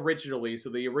seed it originally.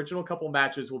 So the original couple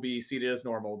matches will be seeded as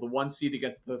normal. The 1 seed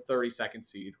against the 32nd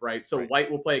seed, right? So Light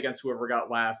will play against whoever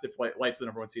got last. If Light's the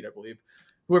number 1 seed, I believe,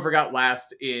 whoever got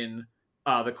last in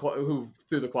who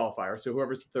through the qualifier, so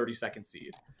whoever's the 32nd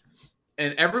seed,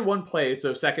 and everyone plays.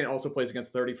 So second also plays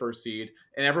against the 31st seed,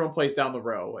 and everyone plays down the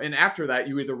row. And after that,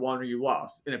 you either won or you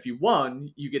lost. And if you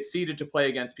won, you get seeded to play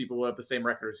against people who have the same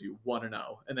record as you, 1-0,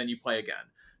 and then you play again.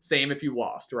 Same if you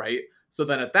lost, right? So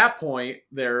then at that point,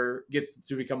 there gets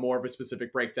to become more of a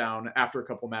specific breakdown after a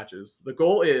couple matches. The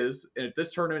goal is, and at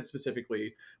this tournament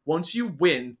specifically, once you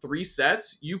win 3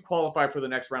 sets, you qualify for the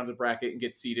next round of bracket and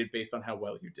get seeded based on how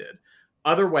well you did.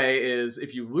 Other way is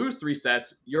if you lose 3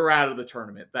 sets, you're out of the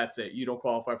tournament. That's it. You don't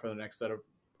qualify for the next set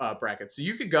of brackets. So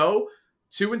you could go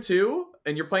 2-2,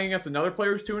 and you're playing against another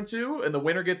player who's 2-2, and the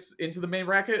winner gets into the main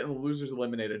bracket, and the loser's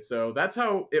eliminated. So that's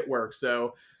how it works.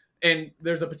 So, and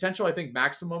there's a potential, I think,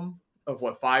 maximum of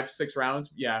 5-6 rounds.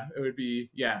 Yeah, it would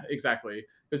be, exactly.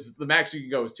 Because the max you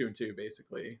can go is 2-2,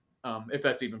 basically, if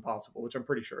that's even possible, which I'm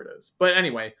pretty sure it is. But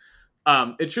anyway,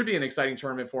 it should be an exciting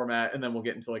tournament format, and then we'll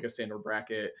get into like a standard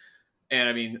bracket. And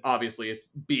I mean, obviously, it's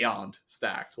beyond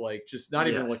stacked. Like, just not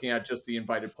even looking at just the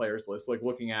invited players list, like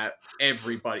looking at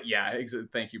everybody. Yeah,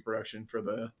 thank you, production, for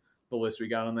the list we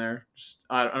got on there. Just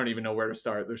I don't even know where to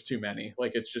start. There's too many.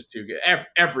 Like, it's just too good.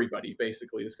 Everybody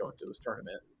basically is going to this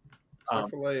tournament.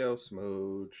 Leo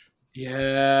Smooge.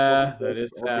 Yeah, that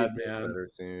is sad, man. Better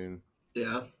soon.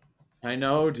 Yeah, I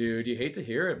know, dude. You hate to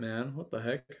hear it, man. What the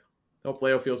heck? Hope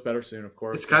Leo feels better soon, of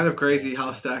course. It's kind of crazy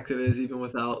how stacked it is, even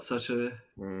without such a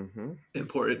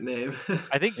important name.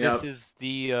 I think this is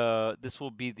this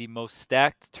will be the most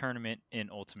stacked tournament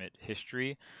in Ultimate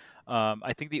history.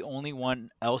 I think the only one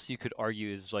else you could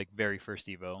argue is like very first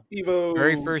Evo.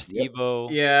 Very first Evo.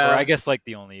 Yeah. Or I guess like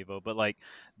the only Evo, but like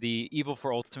the Evo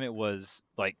for Ultimate was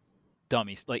like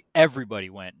dummies. Like everybody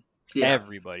went. Yeah.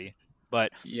 Everybody.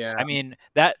 But yeah, I mean,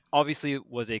 that obviously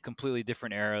was a completely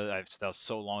different era. That was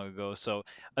so long ago. So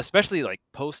especially like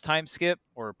post time skip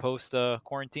or post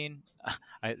quarantine.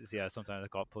 Sometimes I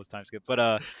call it post time skip.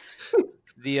 But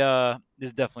this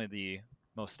is definitely the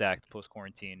most stacked post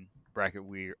quarantine bracket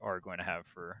we are going to have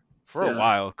for a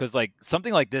while. Because like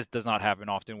something like this does not happen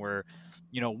often, where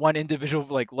one individual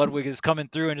like Ludwig is coming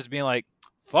through and just being like,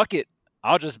 "Fuck it,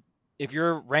 if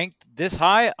you're ranked this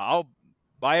high, I'll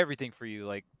buy everything for you,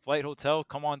 like flight, hotel,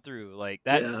 come on through. Like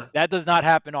that. Yeah. That does not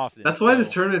happen often. That's why so.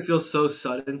 this tournament feels so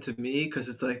sudden to me, because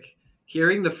it's like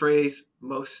hearing the phrase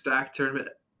 "most stacked tournament"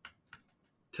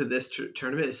 to this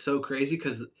tournament is so crazy,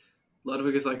 because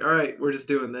Ludwig is like, all right, we're just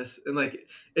doing this, and like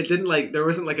it didn't like there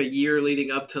wasn't like a year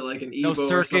leading up to like an Evo No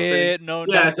circuit, or something. no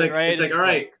Yeah, nothing, right? it's like all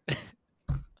right,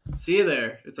 see you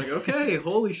there. It's like, okay,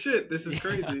 holy shit, this is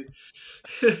crazy.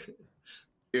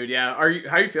 Dude, yeah. How are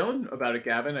you feeling about it,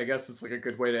 Gavin? I guess it's like a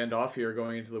good way to end off here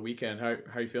going into the weekend. How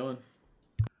are you feeling?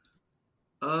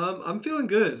 I'm feeling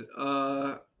good.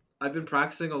 I've been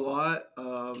practicing a lot,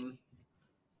 and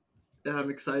I'm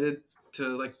excited to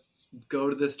like go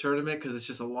to this tournament because it's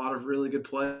just a lot of really good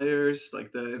players.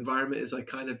 Like the environment is like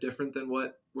kind of different than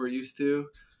what we're used to.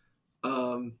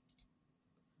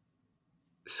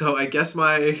 So I guess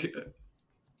my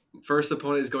first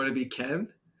opponent is going to be Ken.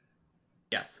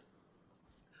 Yes.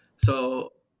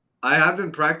 So I have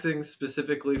been practicing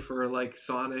specifically for like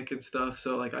Sonic and stuff.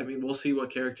 So like, I mean, we'll see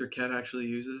what character Ken actually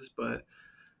uses, but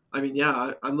I mean,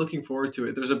 yeah, I'm looking forward to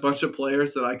it. There's a bunch of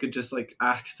players that I could just like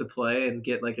ask to play and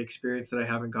get like experience that I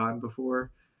haven't gotten before.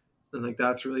 And like,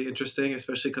 that's really interesting,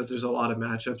 especially because there's a lot of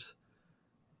matchups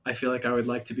I feel like I would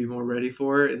like to be more ready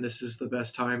for. And this is the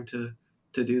best time to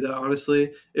do that,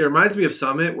 honestly. It reminds me of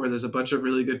Summit, where there's a bunch of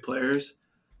really good players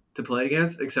to play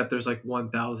against, except there's like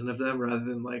 1,000 of them rather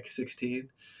than like 16.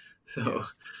 So, yeah.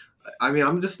 I mean,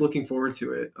 I'm just looking forward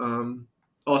to it.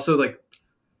 Also, like,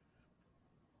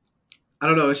 I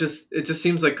don't know. It just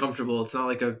seems like comfortable. It's not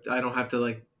like I don't have to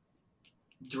like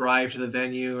drive to the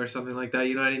venue or something like that.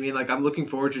 You know what I mean? Like, I'm looking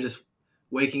forward to just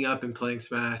waking up and playing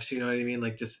Smash. You know what I mean?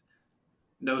 Like, just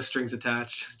no strings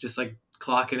attached, just like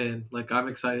clocking in. Like, I'm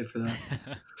excited for that.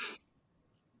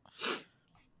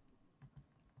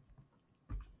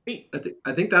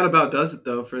 I think that about does it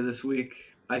though for this week.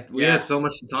 We had so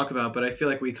much to talk about, but I feel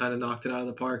like we kind of knocked it out of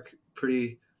the park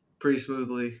pretty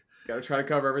smoothly. Got to try to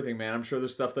cover everything, man. I'm sure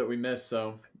there's stuff that we missed.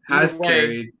 So has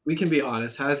carried. We can be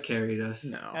honest. Has carried us.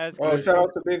 No. Shout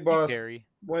out to Big Boss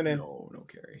winning. No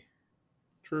carry.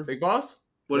 True. Big Boss.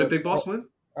 What did Big Boss win?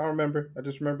 I don't remember. I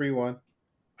just remember he won.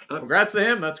 Congrats to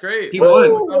him. That's great. He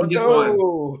won. He just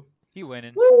won. He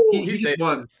winning. He just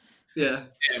won. Yeah.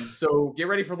 So get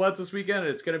ready for Let's this weekend.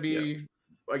 It's going to be,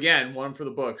 again, one for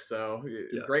the books. So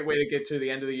great way to get to the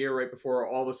end of the year right before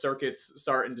all the circuits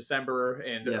start in December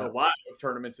and a lot of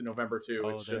tournaments in November too.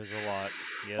 It's just a lot.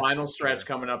 Yes, final stretch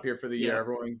coming up here for the year.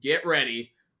 Everyone get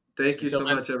ready. Thank you so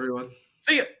much, everyone.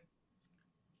 See ya.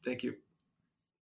 Thank you.